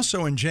 And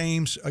also in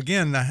James,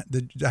 again,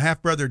 the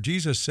half-brother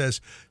Jesus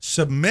says,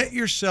 submit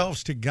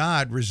yourselves to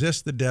God,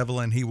 resist the devil,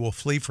 and he will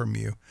flee from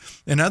you.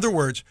 In other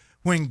words,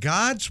 when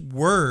God's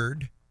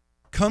word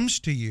comes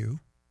to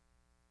you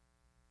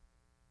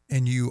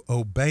and you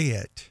obey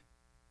it,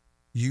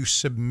 you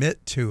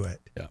submit to it,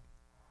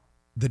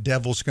 the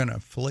devil's going to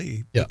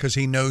flee because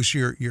he knows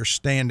you're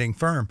standing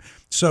firm.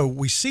 So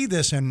we see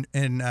this in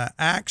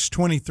Acts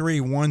 23,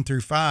 1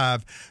 through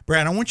 5.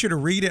 Brad, I want you to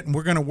read it, and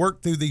we're going to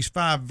work through these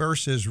 5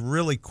 verses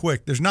really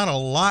quick. There's not a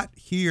lot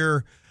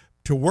here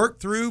to work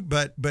through,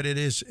 but it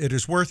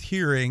is worth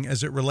hearing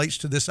as it relates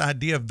to this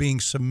idea of being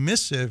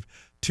submissive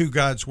to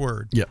God's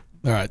word. Yeah.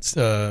 All right.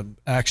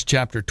 Acts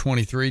chapter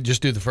 23.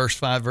 Just do the first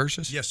 5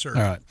 verses? Yes, sir.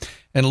 All right.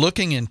 And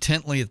looking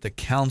intently at the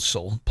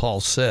council,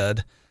 Paul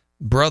said,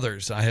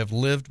 brothers, I have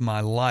lived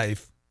my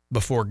life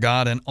before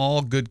God in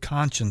all good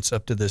conscience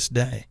up to this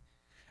day.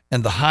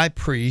 And the high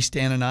priest,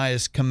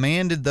 Ananias,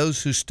 commanded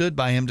those who stood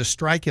by him to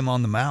strike him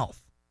on the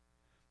mouth.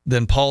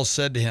 Then Paul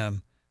said to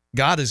him,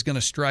 God is going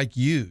to strike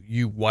you,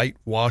 you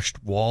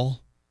whitewashed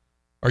wall.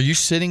 Are you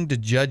sitting to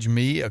judge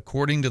me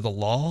according to the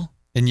law?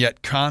 And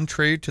yet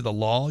contrary to the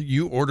law,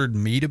 you ordered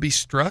me to be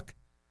struck?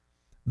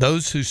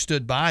 Those who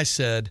stood by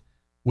said,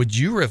 would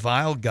you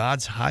revile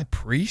God's high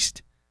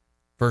priest?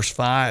 Verse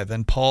 5,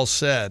 and Paul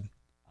said,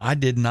 I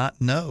did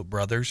not know,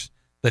 brothers,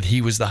 that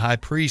he was the high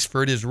priest,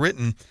 for it is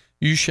written,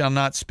 you shall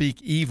not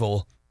speak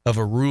evil of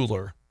a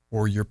ruler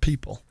or your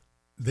people.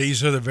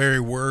 These are the very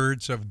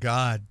words of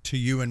God to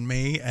you and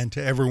me and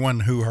to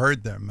everyone who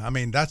heard them. I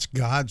mean, that's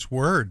God's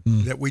word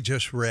that we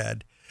just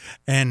read.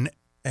 And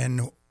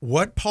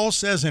what Paul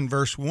says in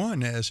verse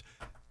 1 is,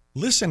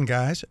 listen,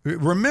 guys,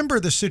 remember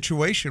the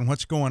situation,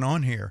 what's going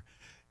on here.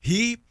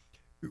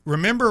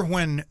 Remember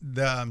when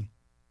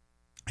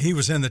he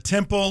was in the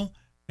temple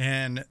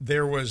and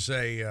there was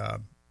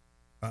an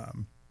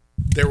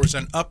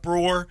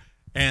uproar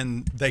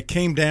and they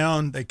came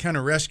down, they kind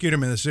of rescued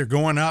him, and as they're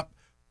going up,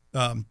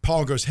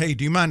 Paul goes, hey,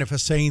 do you mind if I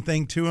say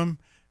anything to him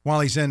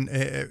while he's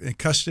in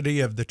custody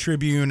of the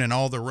tribune and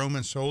all the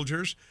Roman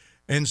soldiers?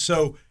 And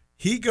so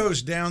he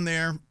goes down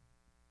there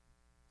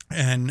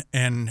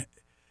and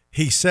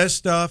he says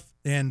stuff,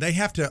 and they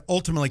have to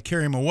ultimately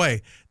carry him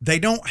away. They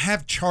don't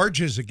have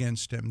charges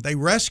against him. They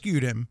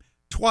rescued him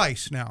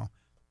twice now.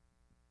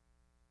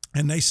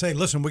 And they say,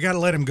 listen, we got to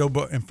let him go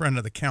in front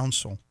of the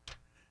council.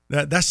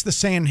 That's the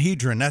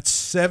Sanhedrin. That's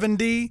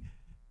 70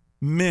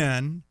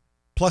 men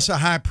plus a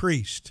high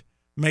priest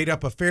made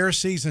up of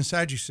Pharisees and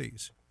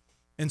Sadducees.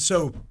 And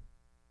so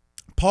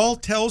Paul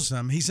tells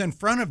them, he's in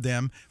front of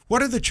them,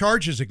 what are the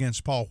charges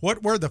against Paul?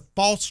 What were the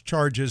false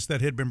charges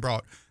that had been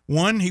brought?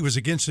 1, he was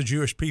against the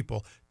Jewish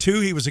people. 2,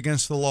 he was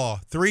against the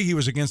law. 3, he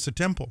was against the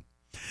temple.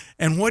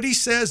 And what he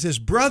says is,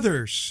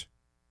 brothers,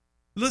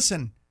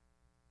 listen,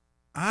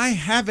 I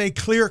have a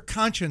clear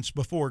conscience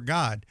before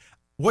God.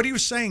 What he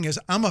was saying is,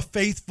 I'm a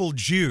faithful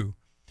Jew.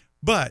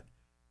 But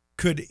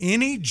could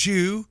any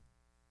Jew,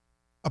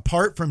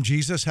 apart from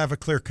Jesus, have a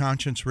clear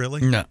conscience,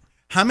 really? No.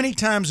 How many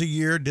times a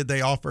year did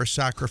they offer a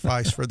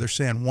sacrifice for their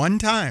sin? One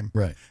time.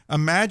 Right.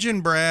 Imagine,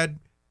 Brad,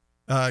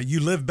 you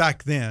lived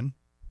back then,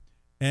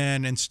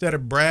 and instead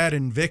of Brad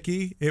and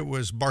Vicky, it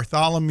was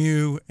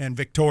Bartholomew and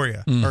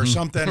Victoria or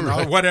something,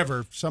 right. or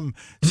whatever, some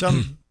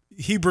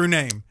Hebrew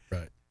name.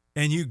 Right.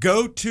 And you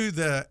go to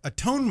the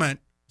atonement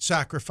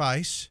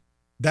sacrifice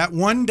that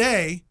one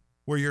day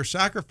where your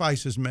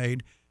sacrifice is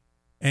made,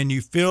 and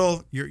you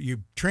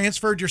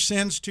transferred your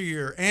sins to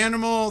your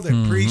animal.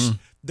 The priest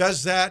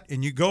does that,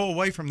 and you go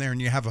away from there,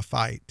 and you have a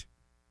fight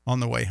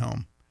on the way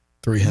home.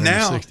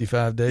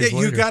 365 days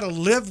later. You got to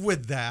live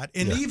with that.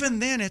 And even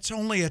then, it's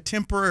only a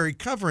temporary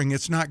covering.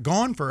 It's not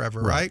gone forever,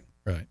 right?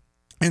 Right.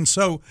 And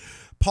so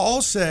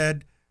Paul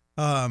said,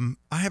 I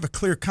have a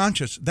clear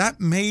conscience.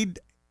 That made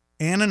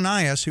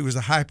Ananias, who was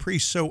the high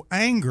priest, so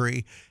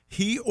angry,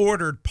 he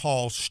ordered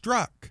Paul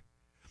struck.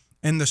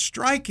 And the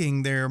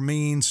striking there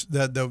means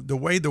that the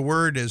way the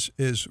word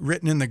is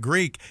written in the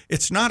Greek,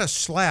 it's not a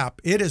slap.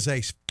 It is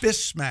a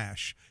fist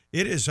smash.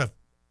 It is a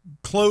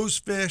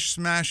closed fist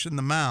smash in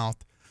the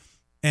mouth.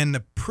 And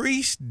the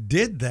priest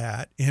did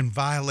that in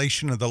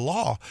violation of the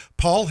law.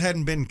 Paul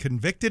hadn't been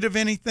convicted of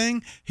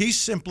anything. He's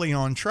simply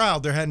on trial.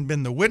 There hadn't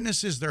been the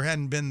witnesses. There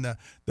hadn't been the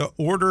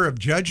order of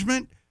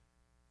judgment.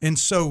 And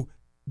so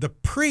the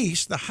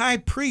priest, the high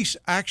priest,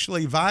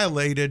 actually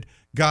violated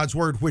God's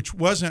word, which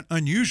wasn't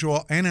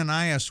unusual.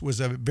 Ananias was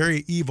a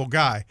very evil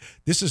guy.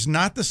 This is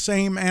not the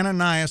same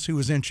Ananias who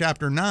was in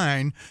chapter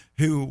 9,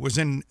 who was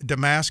in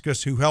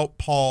Damascus, who helped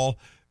Paul,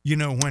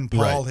 when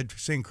Paul had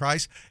seen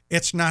Christ.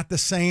 It's not the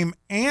same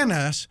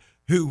Annas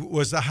who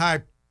was the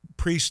high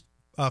priest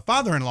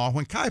father-in-law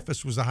when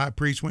Caiaphas was the high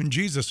priest when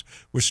Jesus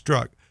was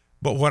struck.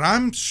 But what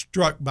I'm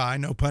struck by,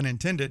 no pun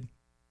intended,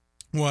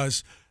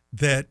 was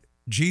that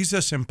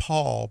Jesus and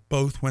Paul,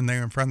 both when they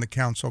were in front of the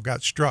council,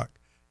 got struck.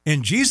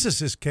 In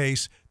Jesus's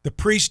case, the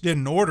priest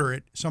didn't order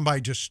it. Somebody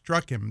just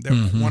struck him. There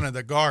was one of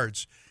the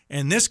guards.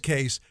 In this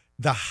case,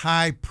 the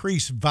high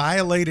priest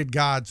violated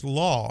God's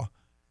law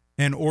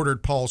and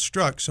ordered Paul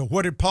struck. So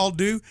what did Paul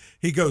do?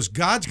 He goes,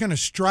 God's going to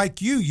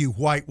strike you, you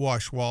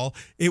whitewash wall.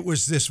 It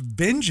was this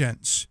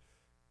vengeance.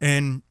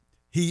 And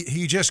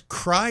he just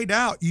cried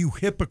out, you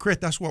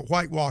hypocrite. That's what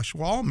whitewash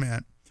wall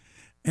meant.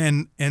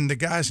 And the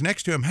guys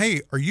next to him,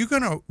 hey, are you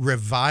going to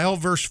revile?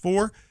 Verse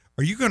 4,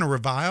 are you going to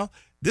revile?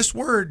 This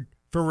word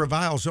for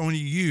revile is only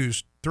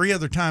used 3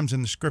 other times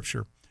in the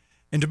scripture.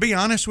 And to be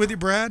honest with you,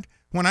 Brad,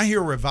 when I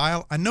hear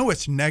revile, I know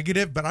it's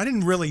negative, but I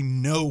didn't really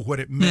know what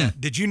it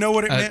meant. Did you know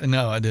what it meant?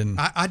 No, I didn't.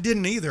 I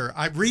didn't either.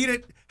 I read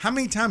it. How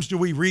many times do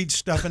we read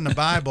stuff in the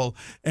Bible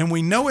and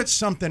we know it's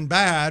something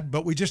bad,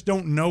 but we just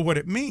don't know what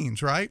it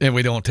means, right? And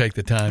we don't take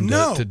the time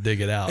to dig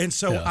it out. And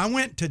so I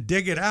went to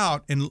dig it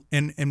out,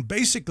 and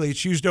basically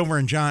it's used over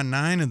in John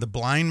 9 and the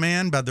blind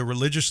man by the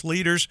religious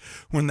leaders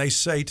when they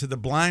say to the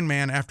blind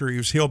man after he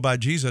was healed by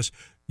Jesus,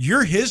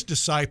 You're his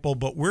disciple,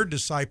 but we're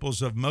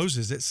disciples of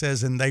Moses. It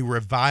says, and they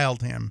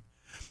reviled him.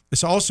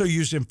 It's also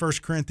used in 1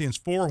 Corinthians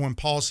 4 when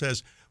Paul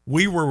says,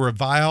 we were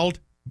reviled,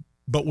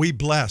 but we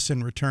bless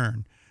in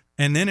return.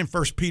 And then in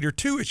 1 Peter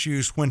 2, it's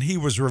used when he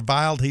was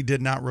reviled, he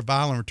did not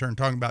revile in return,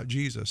 talking about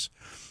Jesus.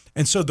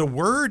 And so the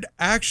word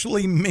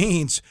actually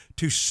means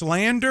to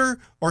slander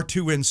or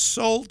to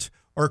insult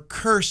or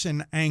curse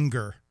in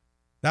anger.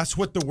 That's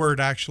what the word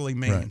actually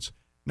means. Right.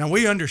 Now,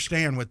 we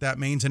understand what that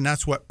means, and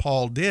that's what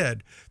Paul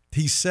did.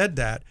 He said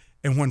that,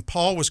 and when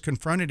Paul was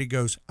confronted, he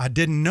goes, I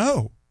didn't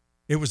know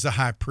it was the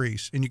high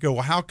priest. And you go,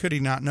 well, how could he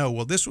not know?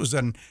 Well, this was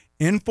an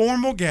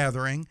informal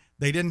gathering.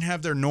 They didn't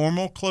have their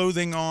normal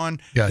clothing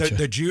on. Gotcha.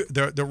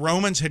 The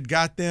Romans had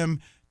got them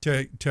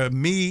to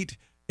meet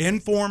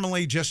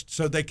informally just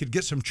so they could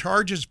get some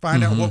charges,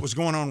 find out what was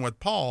going on with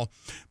Paul.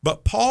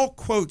 But Paul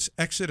quotes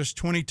Exodus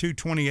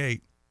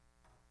 22:28.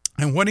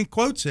 And when he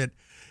quotes it,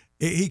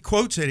 he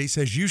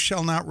says, you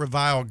shall not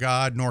revile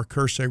God nor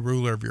curse a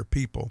ruler of your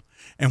people.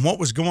 And what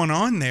was going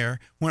on there,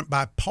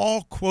 by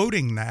Paul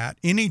quoting that,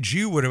 any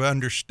Jew would have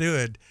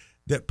understood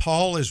that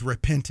Paul is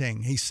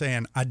repenting. He's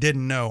saying, I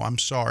didn't know, I'm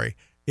sorry.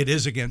 It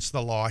is against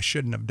the law. I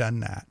shouldn't have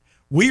done that.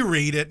 We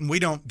read it and we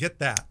don't get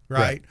that,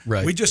 right?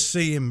 Right. We just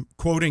see him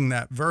quoting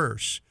that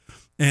verse.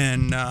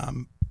 And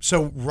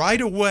so right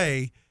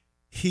away,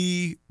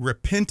 he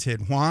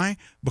repented. Why?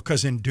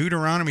 Because in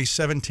Deuteronomy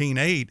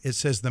 17:8, it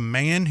says, the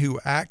man who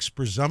acts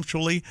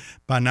presumptuously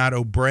by not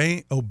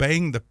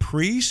obeying the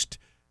priest,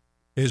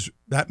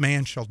 that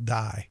man shall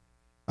die.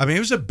 I mean, it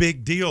was a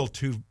big deal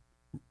to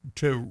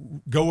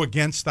go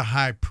against the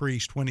high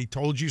priest when he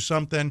told you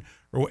something,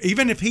 or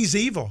even if he's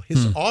evil,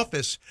 his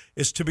office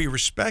is to be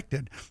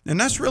respected. And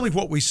that's really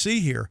what we see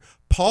here.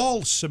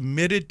 Paul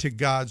submitted to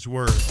God's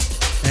word.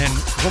 And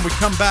when we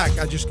come back,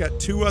 I just got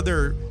two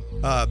other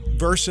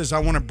verses I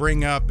want to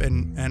bring up,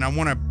 and I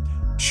want to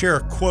share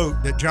a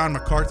quote that John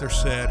MacArthur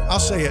said. I'll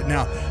say it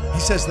now. He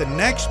says, the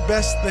next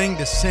best thing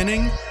to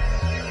sinning,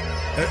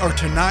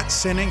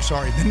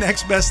 the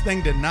next best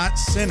thing to not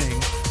sinning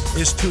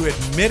is to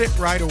admit it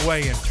right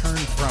away and turn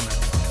from it.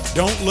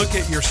 Don't look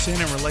at your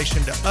sin in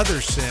relation to other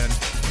sin.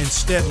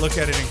 Instead, look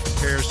at it in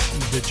comparison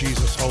to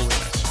Jesus'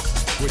 holiness,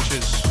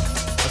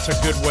 that's a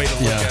good way to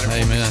look at it.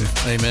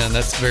 Amen.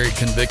 That's very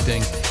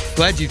convicting.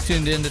 Glad you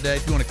tuned in today.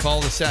 If you want to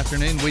call this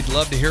afternoon, we'd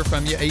love to hear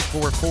from you.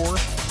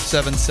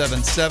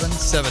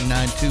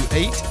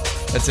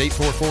 844-777-7928. That's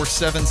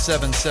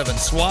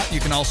 844-777-SWAT. You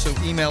can also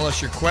email us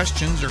your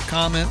questions or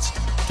comments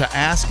to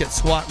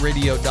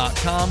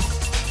ask@swatradio.com.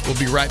 We'll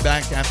be right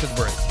back after the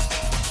break.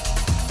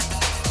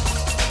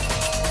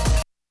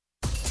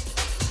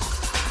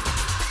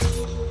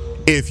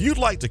 If you'd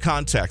like to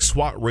contact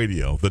SWAT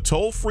Radio, the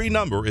toll-free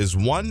number is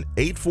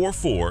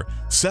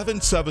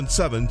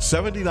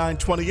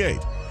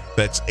 1-844-777-7928.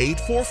 That's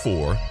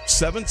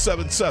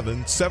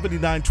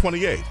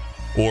 844-777-7928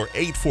 or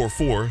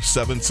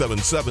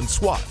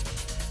 844-777-SWAT.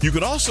 You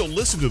can also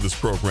listen to this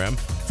program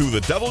through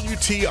the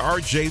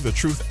WTRJ The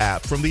Truth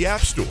app from the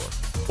App Store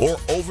or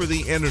over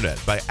the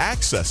internet by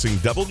accessing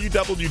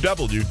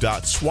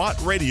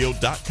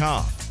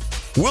www.swatradio.com.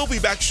 We'll be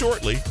back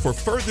shortly for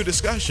further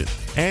discussion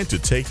and to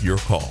take your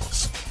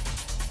calls.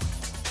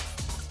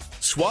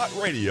 SWAT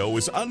Radio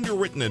is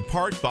underwritten in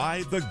part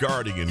by The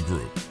Guardian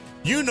Group.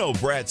 You know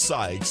Brad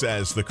Sykes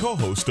as the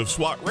co-host of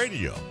SWAT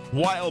Radio.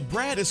 While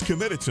Brad is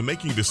committed to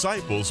making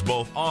disciples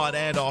both on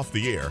and off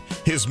the air,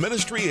 his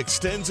ministry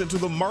extends into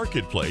the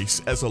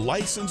marketplace as a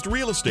licensed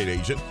real estate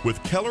agent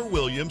with Keller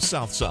Williams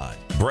Southside.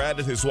 Brad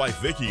and his wife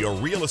Vicki are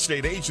real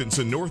estate agents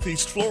in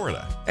Northeast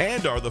Florida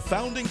and are the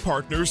founding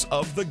partners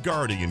of The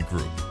Guardian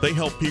Group. They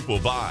help people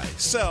buy,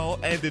 sell,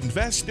 and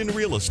invest in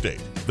real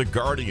estate. The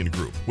Guardian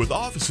Group, with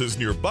offices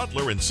near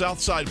Butler and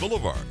Southside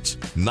Boulevards,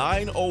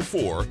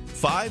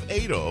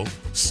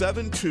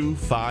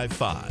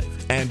 904-580-7255,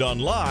 and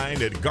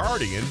online at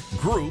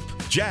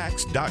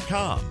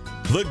GuardianGroupJax.com.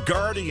 The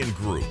Guardian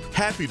Group,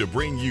 happy to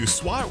bring you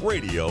SWAT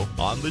Radio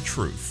on The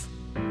Truth.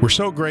 We're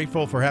so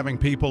grateful for having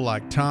people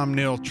like Tom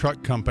Neal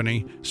Truck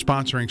Company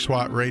sponsoring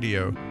SWAT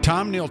Radio.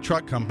 Tom Neal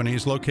Truck Company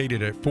is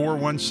located at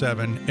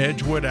 417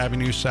 Edgewood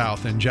Avenue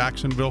South in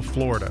Jacksonville,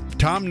 Florida.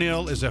 Tom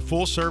Neal is a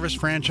full-service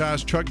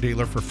franchise truck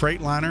dealer for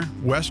Freightliner,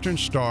 Western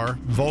Star,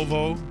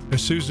 Volvo,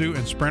 Isuzu,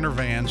 and Sprinter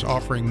vans,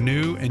 offering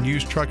new and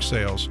used truck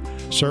sales,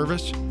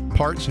 service,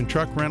 parts and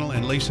truck rental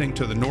and leasing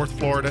to the North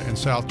Florida and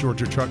South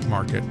Georgia truck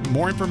market.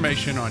 More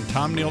information on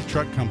Tom Neal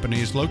Truck Company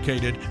is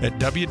located at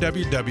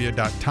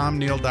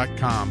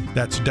www.tomneal.com.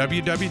 That's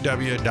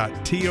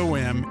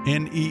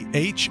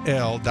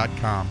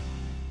www.tomnehl.com.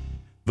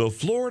 The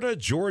Florida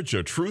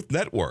Georgia Truth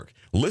Network.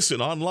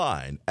 Listen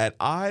online at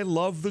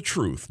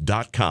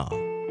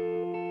ilovethetruth.com.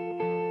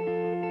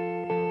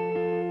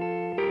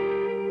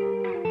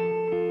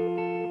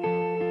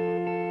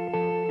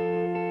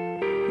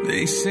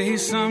 They say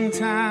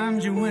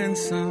sometimes you win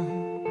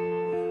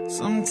some,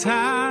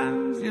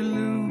 sometimes you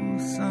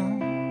lose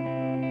some.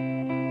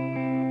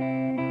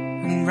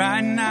 And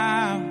right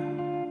now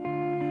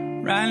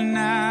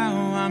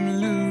I'm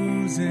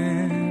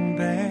losing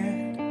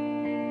bad.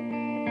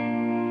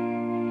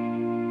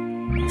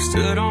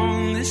 stood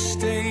on this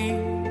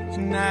stage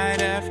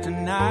night after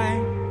night,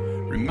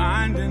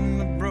 reminding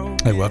the broken.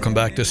 Hey, welcome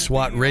back to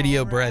SWAT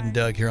Radio. Brad and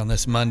Doug here on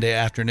this Monday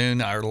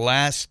afternoon, our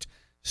last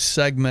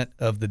segment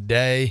of the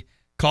day.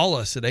 Call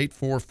us at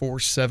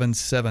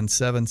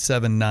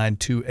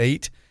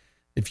 844-777-7928.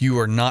 If you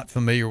are not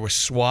familiar with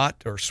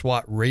SWAT or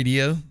SWAT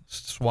Radio,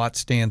 SWAT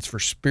stands for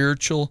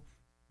Spiritual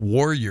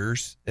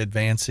Warriors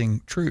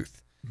Advancing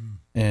Truth.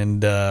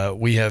 And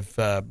we have,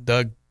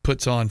 Doug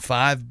puts on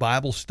 5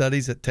 Bible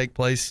studies that take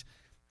place,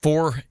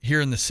 4 here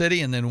in the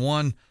city and then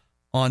 1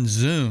 on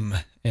Zoom.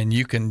 And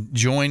you can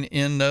join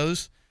in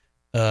those.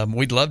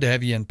 We'd love to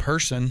have you in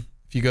person.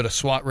 If you go to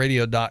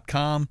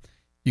SWATradio.com,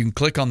 you can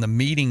click on the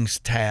meetings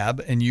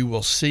tab and you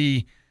will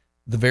see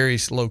the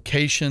various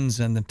locations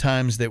and the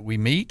times that we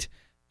meet.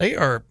 They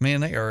are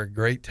a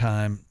great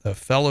time of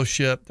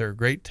fellowship. They're a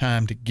great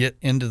time to get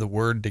into the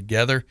Word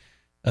together.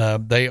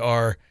 They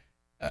are,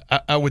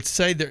 I would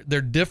say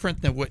they're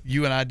different than what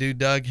you and I do,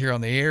 Doug, here on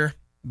the air,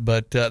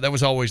 but that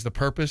was always the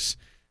purpose.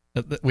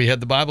 We had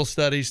the Bible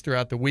studies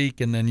throughout the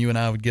week, and then you and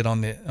I would get on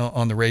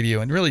the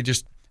radio and really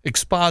just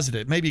exposit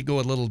it, maybe go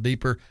a little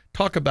deeper,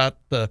 talk about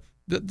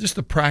just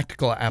the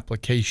practical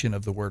application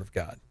of the Word of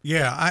God.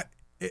 Yeah,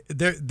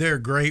 they're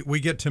great. We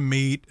get to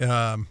meet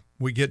at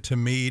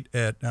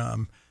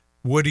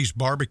Woody's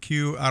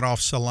Barbecue out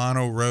off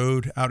Solano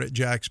Road out at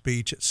Jack's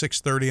Beach at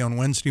 6:30 on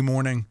Wednesday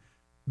morning.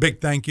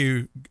 Big thank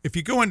you. If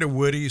you go into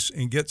Woody's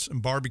and get some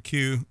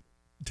barbecue,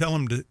 tell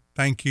them to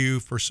thank you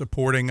for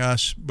supporting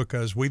us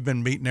because we've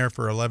been meeting there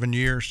for 11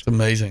 years. It's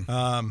amazing.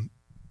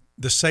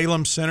 The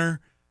Salem Center,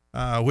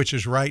 which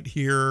is right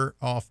here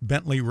off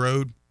Bentley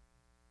Road,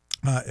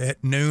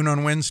 at noon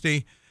on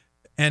Wednesday.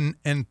 And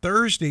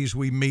Thursdays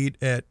we meet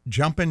at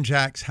Jumpin'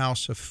 Jack's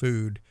House of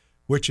Food,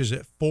 which is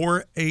at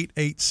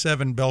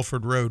 4887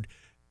 Belford Road.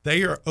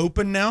 They are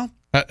open now.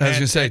 I was going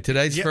to say,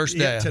 today's the first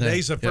day.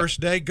 Today's the first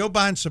day. Go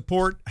by and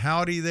support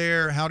Howdy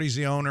there. Howdy's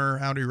the owner.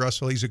 Howdy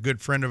Russell. He's a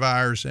good friend of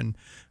ours. And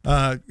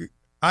I'll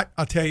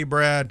tell you,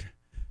 Brad,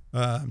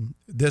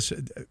 this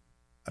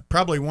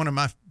probably one of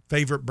my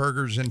favorite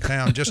burgers in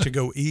town just to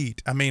go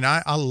eat. I mean,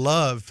 I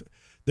love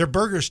their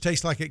burgers.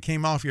 Taste like it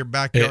came off your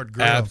backyard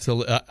grill.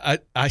 Absolutely.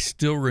 I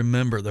still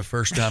remember the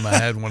first time I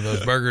had one of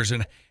those burgers.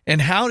 And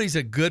Howdy's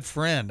a good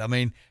friend. I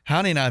mean,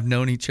 Howdy and I have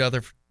known each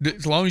other for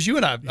as long as you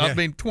and I. Yeah. I've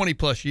been 20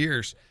 plus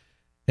years.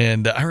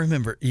 And I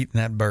remember eating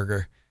that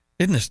burger.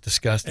 Isn't this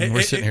disgusting?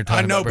 We're sitting here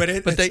talking about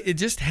burgers. But it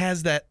just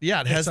has that,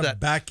 it has that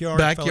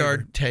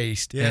backyard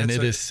taste, and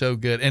it is so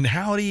good. And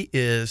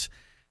Howdy's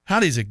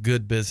a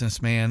good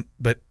businessman,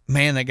 but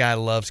man, that guy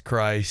loves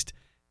Christ.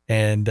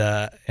 And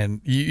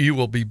you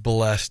will be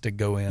blessed to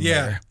go in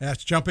there. Yeah,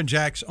 that's Jumpin'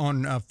 Jacks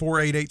on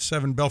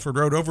 4887 Belford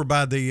Road over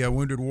by the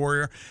Wounded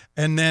Warrior.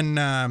 And then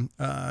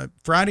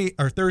Friday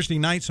or Thursday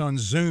nights on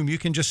Zoom, you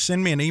can just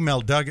send me an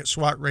email,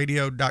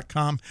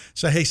 Doug@swatradio.com.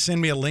 Say, hey,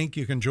 send me a link.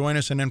 You can join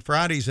us. And then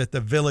Fridays at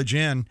the Village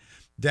Inn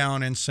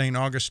down in St.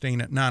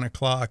 Augustine at 9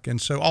 o'clock. And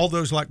so all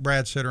those, like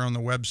Brad said, are on the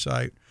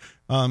website.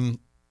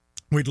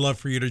 We'd love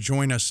for you to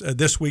join us.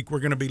 This week we're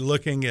going to be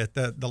looking at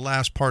the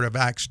last part of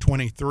Acts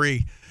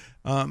 23.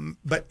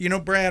 But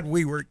Brad, I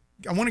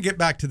want to get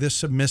back to this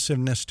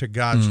submissiveness to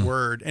God's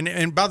word.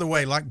 And by the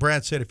way, like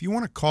Brad said, if you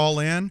want to call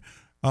in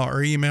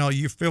or email,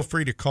 you feel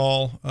free to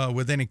call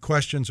with any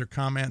questions or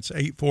comments,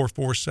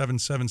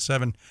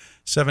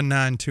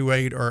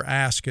 844-777-7928 or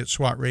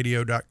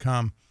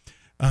ask@swatradio.com.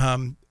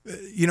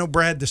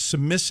 Brad, the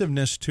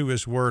submissiveness to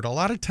his word, a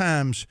lot of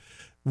times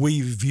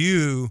we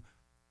view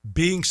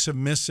being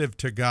submissive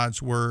to God's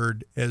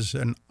word as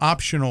an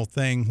optional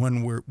thing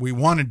when we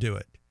want to do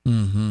it.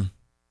 Mm-hmm.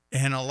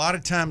 And a lot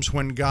of times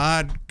when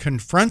God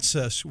confronts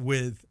us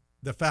with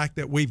the fact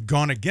that we've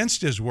gone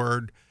against his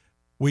word,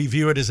 we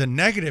view it as a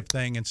negative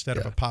thing instead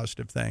of a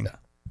positive thing. Yeah.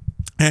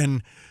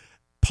 And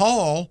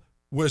Paul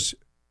was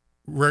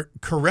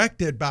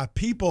corrected by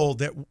people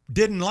that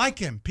didn't like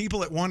him, people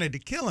that wanted to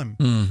kill him.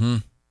 Mm-hmm.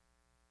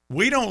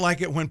 We don't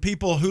like it when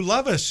people who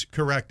love us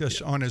correct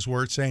us on his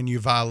word, saying you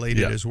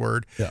violated his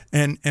word. Yeah.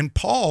 And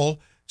Paul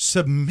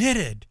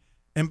submitted.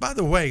 And by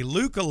the way,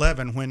 Luke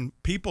 11, when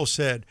people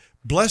said,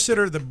 blessed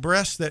are the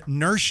breasts that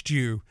nursed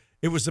you,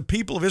 it was the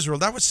people of Israel.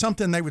 That was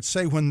something they would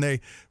say when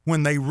they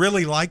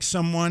really liked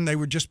someone. They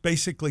were just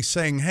basically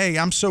saying, hey,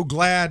 I'm so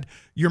glad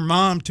your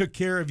mom took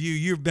care of you.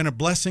 You've been a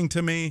blessing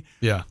to me.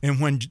 Yeah.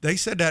 And when they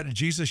said that to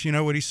Jesus, you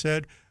know what he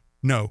said?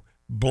 No,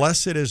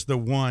 blessed is the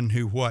one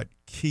who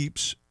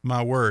keeps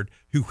my word,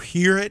 who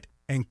hear it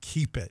and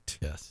keep it.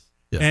 Yes.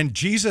 Yeah. And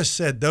Jesus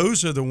said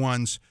those are the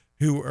ones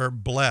who are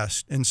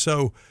blessed. And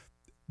so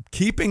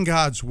keeping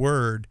God's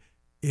word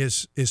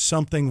is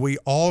something we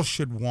all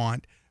should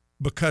want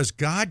because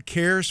God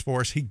cares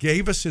for us. He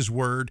gave us his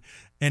word,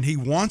 and he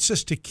wants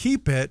us to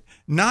keep it,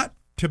 not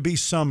to be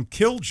some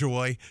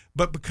killjoy,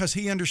 but because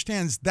he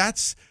understands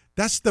that's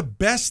the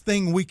best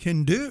thing we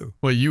can do.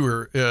 Well,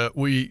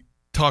 we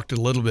talked a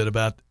little bit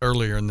about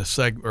earlier in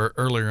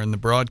the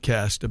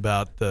broadcast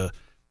about the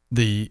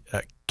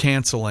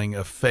canceling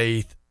of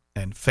faith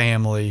and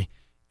family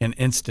and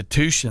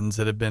institutions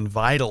that have been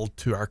vital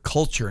to our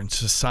culture and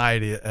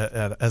society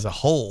as a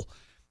whole.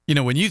 You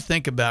know, when you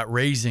think about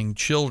raising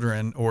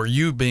children or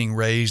you being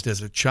raised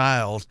as a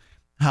child,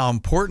 how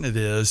important it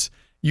is,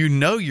 you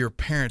know your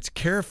parents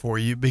care for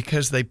you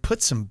because they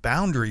put some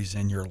boundaries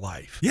in your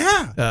life.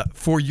 Yeah.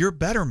 For your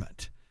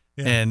betterment.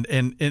 Yeah. And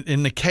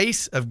in the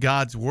case of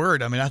God's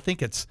word, I mean, I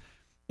think it's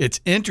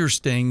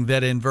interesting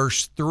that in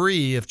verse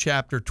 3 of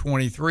chapter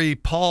 23,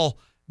 Paul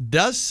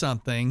does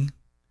something,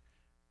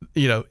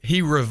 you know,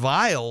 he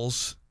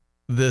reviles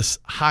this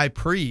high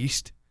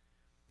priest,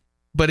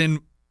 but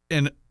in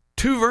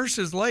 2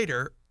 verses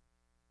later,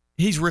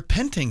 he's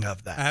repenting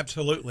of that.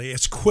 Absolutely.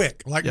 It's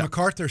quick. Like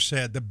MacArthur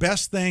said,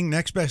 the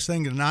next best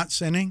thing to not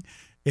sinning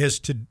is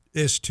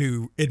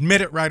to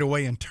admit it right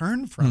away and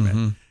turn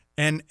from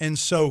it. And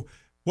so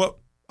what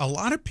a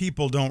lot of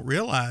people don't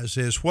realize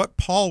is what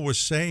Paul was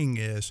saying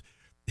is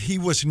he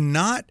was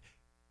not,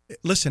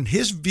 listen,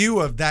 his view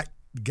of that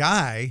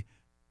guy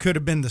could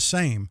have been the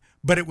same,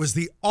 but it was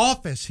the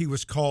office he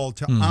was called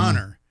to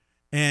honor.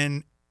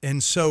 And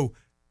so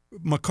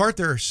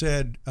MacArthur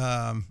said,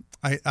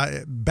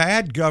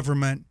 bad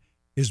government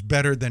is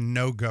better than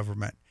no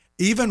government.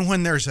 Even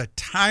when there's a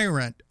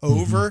tyrant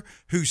over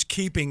who's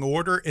keeping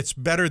order, it's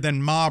better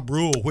than mob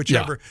rule,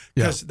 whichever,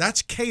 because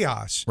that's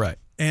chaos. Right.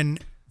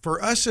 And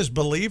for us as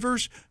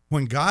believers,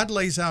 when God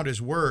lays out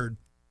his word,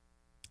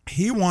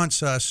 he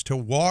wants us to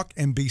walk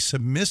and be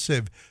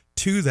submissive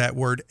to that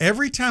word.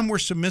 Every time we're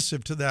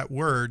submissive to that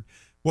word,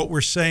 what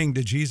we're saying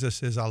to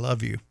Jesus is, I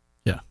love you.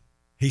 Yeah.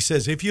 He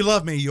says, if you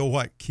love me, you'll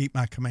what? Keep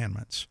my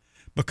commandments.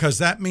 Because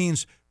that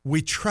means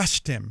we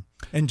trust him.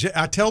 And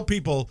I tell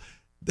people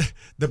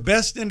the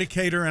best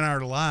indicator in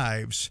our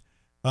lives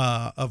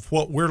of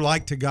what we're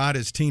like to God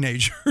is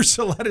teenagers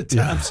a lot of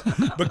times,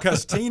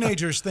 because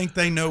teenagers think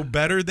they know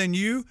better than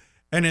you.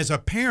 And as a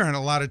parent, a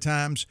lot of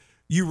times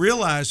you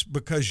realize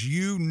because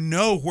you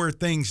know where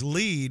things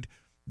lead,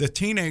 the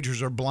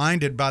teenagers are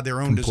blinded by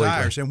their own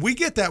desires. And we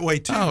get that way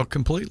too. Oh,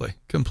 completely.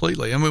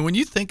 I mean, when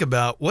you think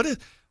about what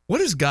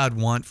does God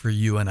want for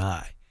you and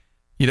I?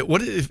 You know,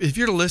 what if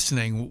you're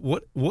listening,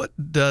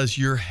 what does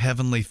your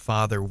heavenly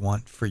Father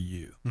want for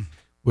you?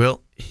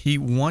 Well, he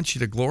wants you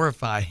to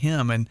glorify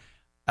him, and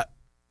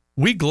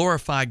we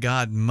glorify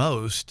God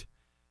most.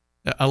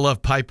 I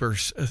love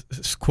Piper's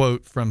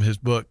quote from his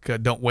book,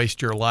 Don't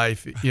Waste Your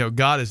Life. You know,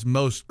 God is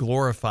most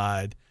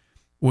glorified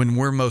when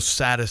we're most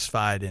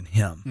satisfied in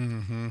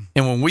him.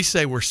 And when we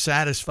say we're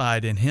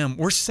satisfied in him,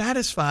 we're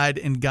satisfied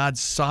in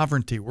God's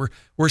sovereignty.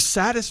 We're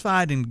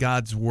satisfied in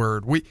God's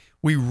word.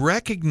 We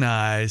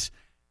recognize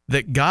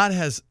that God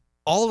has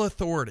all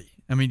authority.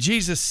 I mean,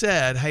 Jesus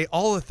said, hey,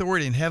 all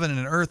authority in heaven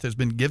and earth has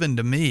been given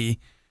to me.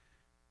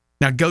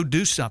 Now go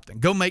do something.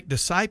 Go make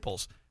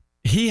disciples.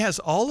 He has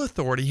all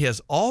authority. He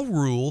has all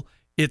rule.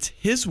 It's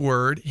his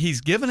word.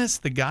 He's given us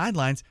the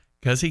guidelines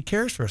because he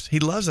cares for us. He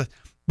loves us.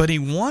 But he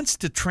wants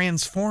to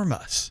transform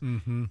us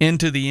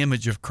into the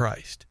image of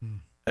Christ.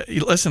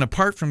 Listen,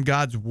 apart from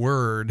God's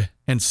word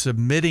and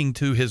submitting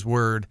to his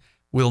word,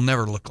 we'll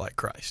never look like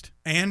Christ.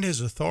 And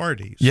his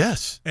authorities.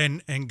 Yes.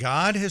 And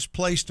God has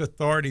placed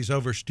authorities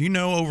over us. Do you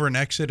know over in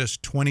Exodus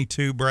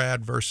 22,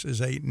 Brad,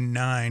 verses 8 and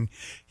 9,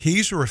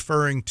 he's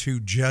referring to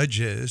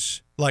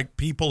judges, like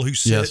people who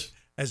sit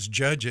as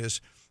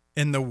judges,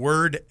 and the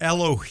word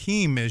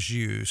Elohim is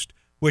used,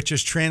 which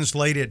is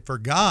translated for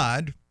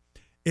God.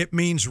 It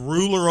means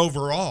ruler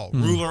over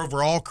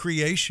all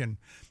creation.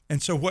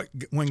 And so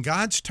when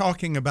God's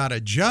talking about a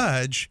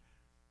judge,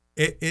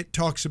 it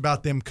talks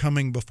about them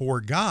coming before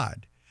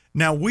God.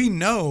 Now, we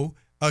know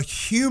a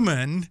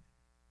human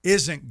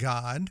isn't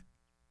God,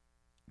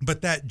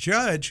 but that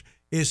judge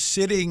is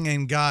sitting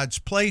in God's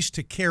place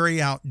to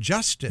carry out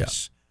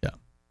justice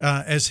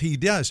as he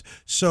does.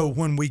 So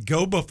when we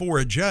go before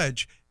a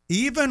judge,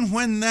 even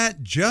when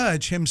that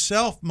judge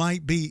himself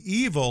might be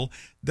evil,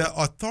 the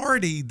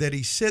authority that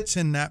he sits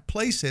in that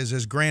place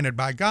is granted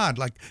by God.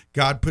 Like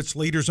God puts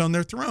leaders on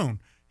their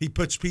throne. He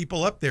puts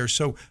people up there.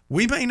 So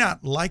we may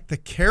not like the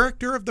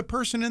character of the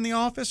person in the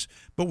office,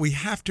 but we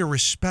have to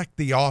respect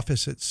the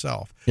office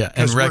itself. Yeah,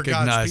 and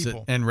recognize it,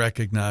 and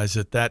recognize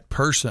that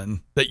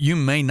person that you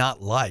may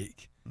not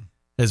like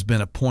has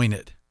been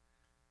appointed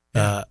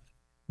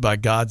by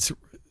God's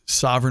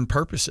sovereign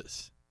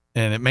purposes.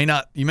 And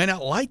you may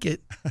not like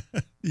it.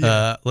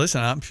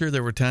 Listen, I'm sure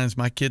there were times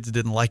my kids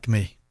didn't like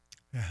me.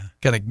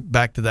 Kind of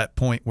back to that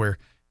point where,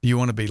 do you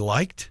want to be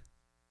liked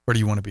or do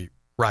you want to be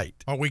right?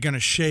 Are we going to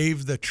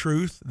shave the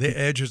truth, the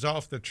edges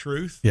off the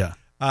truth? Yeah.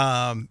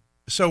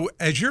 So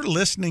as you're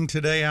listening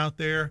today out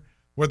there,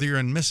 whether you're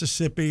in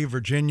Mississippi,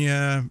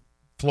 Virginia,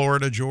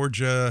 Florida,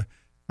 Georgia,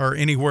 or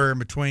anywhere in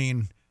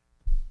between,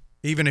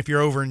 even if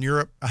you're over in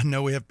Europe, I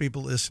know we have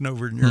people listen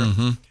over in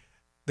Europe.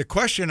 The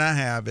question I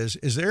have is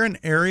there an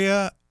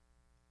area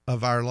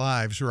of our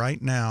lives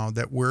right now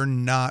that we're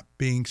not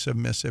being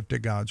submissive to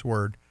God's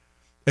word?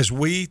 As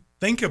we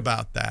think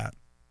about that,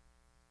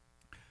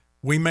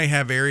 we may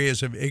have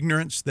areas of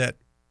ignorance that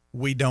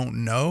we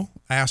don't know.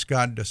 Ask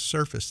God to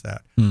surface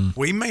that.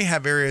 We may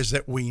have areas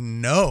that we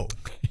know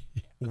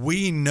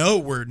we know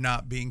we're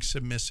not being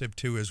submissive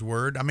to his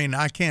word. I mean,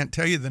 I can't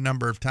tell you the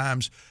number of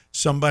times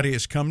somebody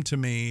has come to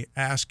me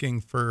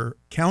asking for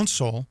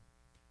counsel,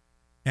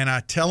 and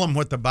I tell them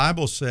what the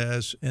Bible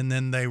says, and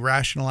then they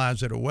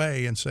rationalize it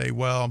away and say,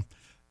 well,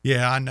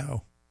 yeah, I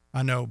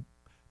know.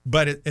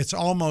 But it's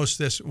almost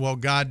this, well,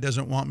 God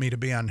doesn't want me to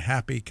be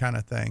unhappy kind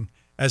of thing,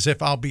 as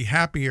if I'll be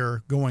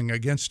happier going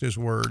against his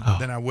word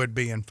than I would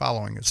be in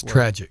following his word.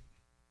 Tragic.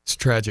 It's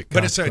tragic.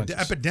 But it's an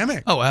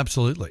epidemic. Oh,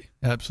 absolutely.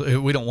 Absolutely.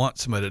 We don't want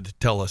somebody to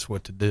tell us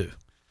what to do.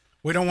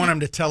 We don't want them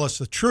to tell us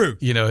the truth.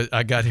 You know,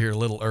 I got here a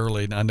little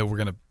early, and I know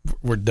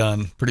we're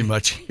done pretty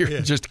much here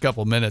in just a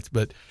couple of minutes,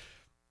 but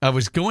I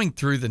was going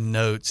through the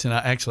notes, and I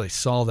actually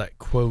saw that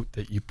quote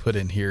that you put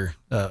in here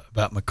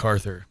about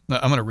MacArthur.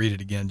 I'm going to read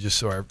it again just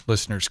so our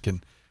listeners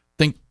can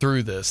think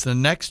through this. The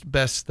next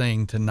best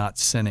thing to not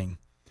sinning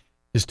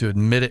is to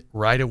admit it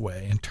right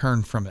away and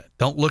turn from it.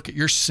 Don't look at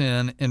your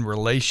sin in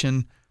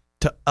relation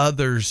to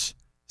others'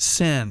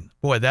 sin.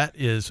 Boy, that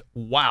is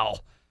wow.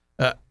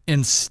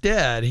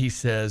 Instead, he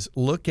says,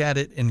 look at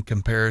it in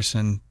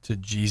comparison to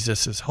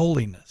Jesus'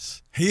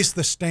 holiness. He's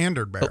the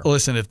standard bearer.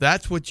 Listen, if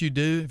that's what you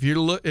do, if you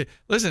look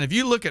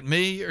at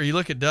me or you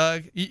look at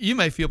Doug, you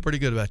may feel pretty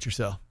good about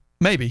yourself.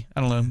 Maybe,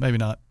 I don't know, maybe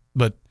not.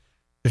 But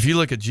if you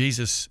look at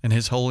Jesus and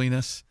his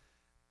holiness,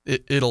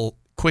 it'll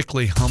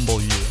quickly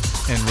humble you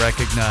and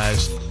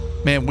recognize,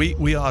 man,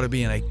 we ought to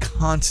be in a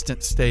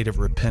constant state of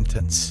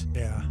repentance.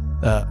 Yeah.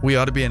 We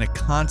ought to be in a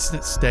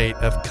constant state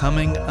of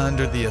coming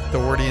under the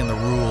authority and the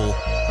rule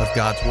of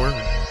God's word.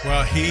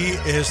 Well, he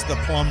is the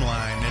plumb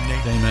line.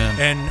 Amen.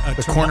 And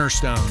the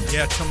cornerstone.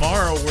 Yeah,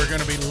 tomorrow we're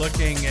going to be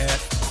looking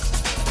at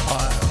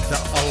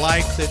a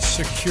life that's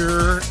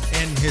secure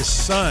in his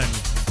Son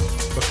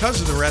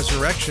because of the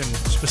resurrection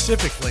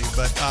specifically.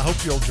 But I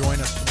hope you'll join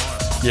us tomorrow.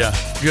 Yeah,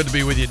 good to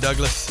be with you,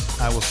 Douglas.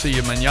 I will see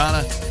you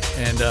mañana.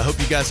 And hope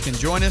you guys can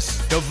join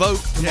us. Go vote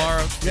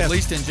tomorrow, at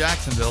least in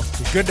Jacksonville.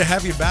 Good to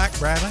have you back,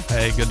 Bradley.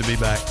 Hey, good to be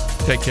back.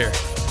 Take care.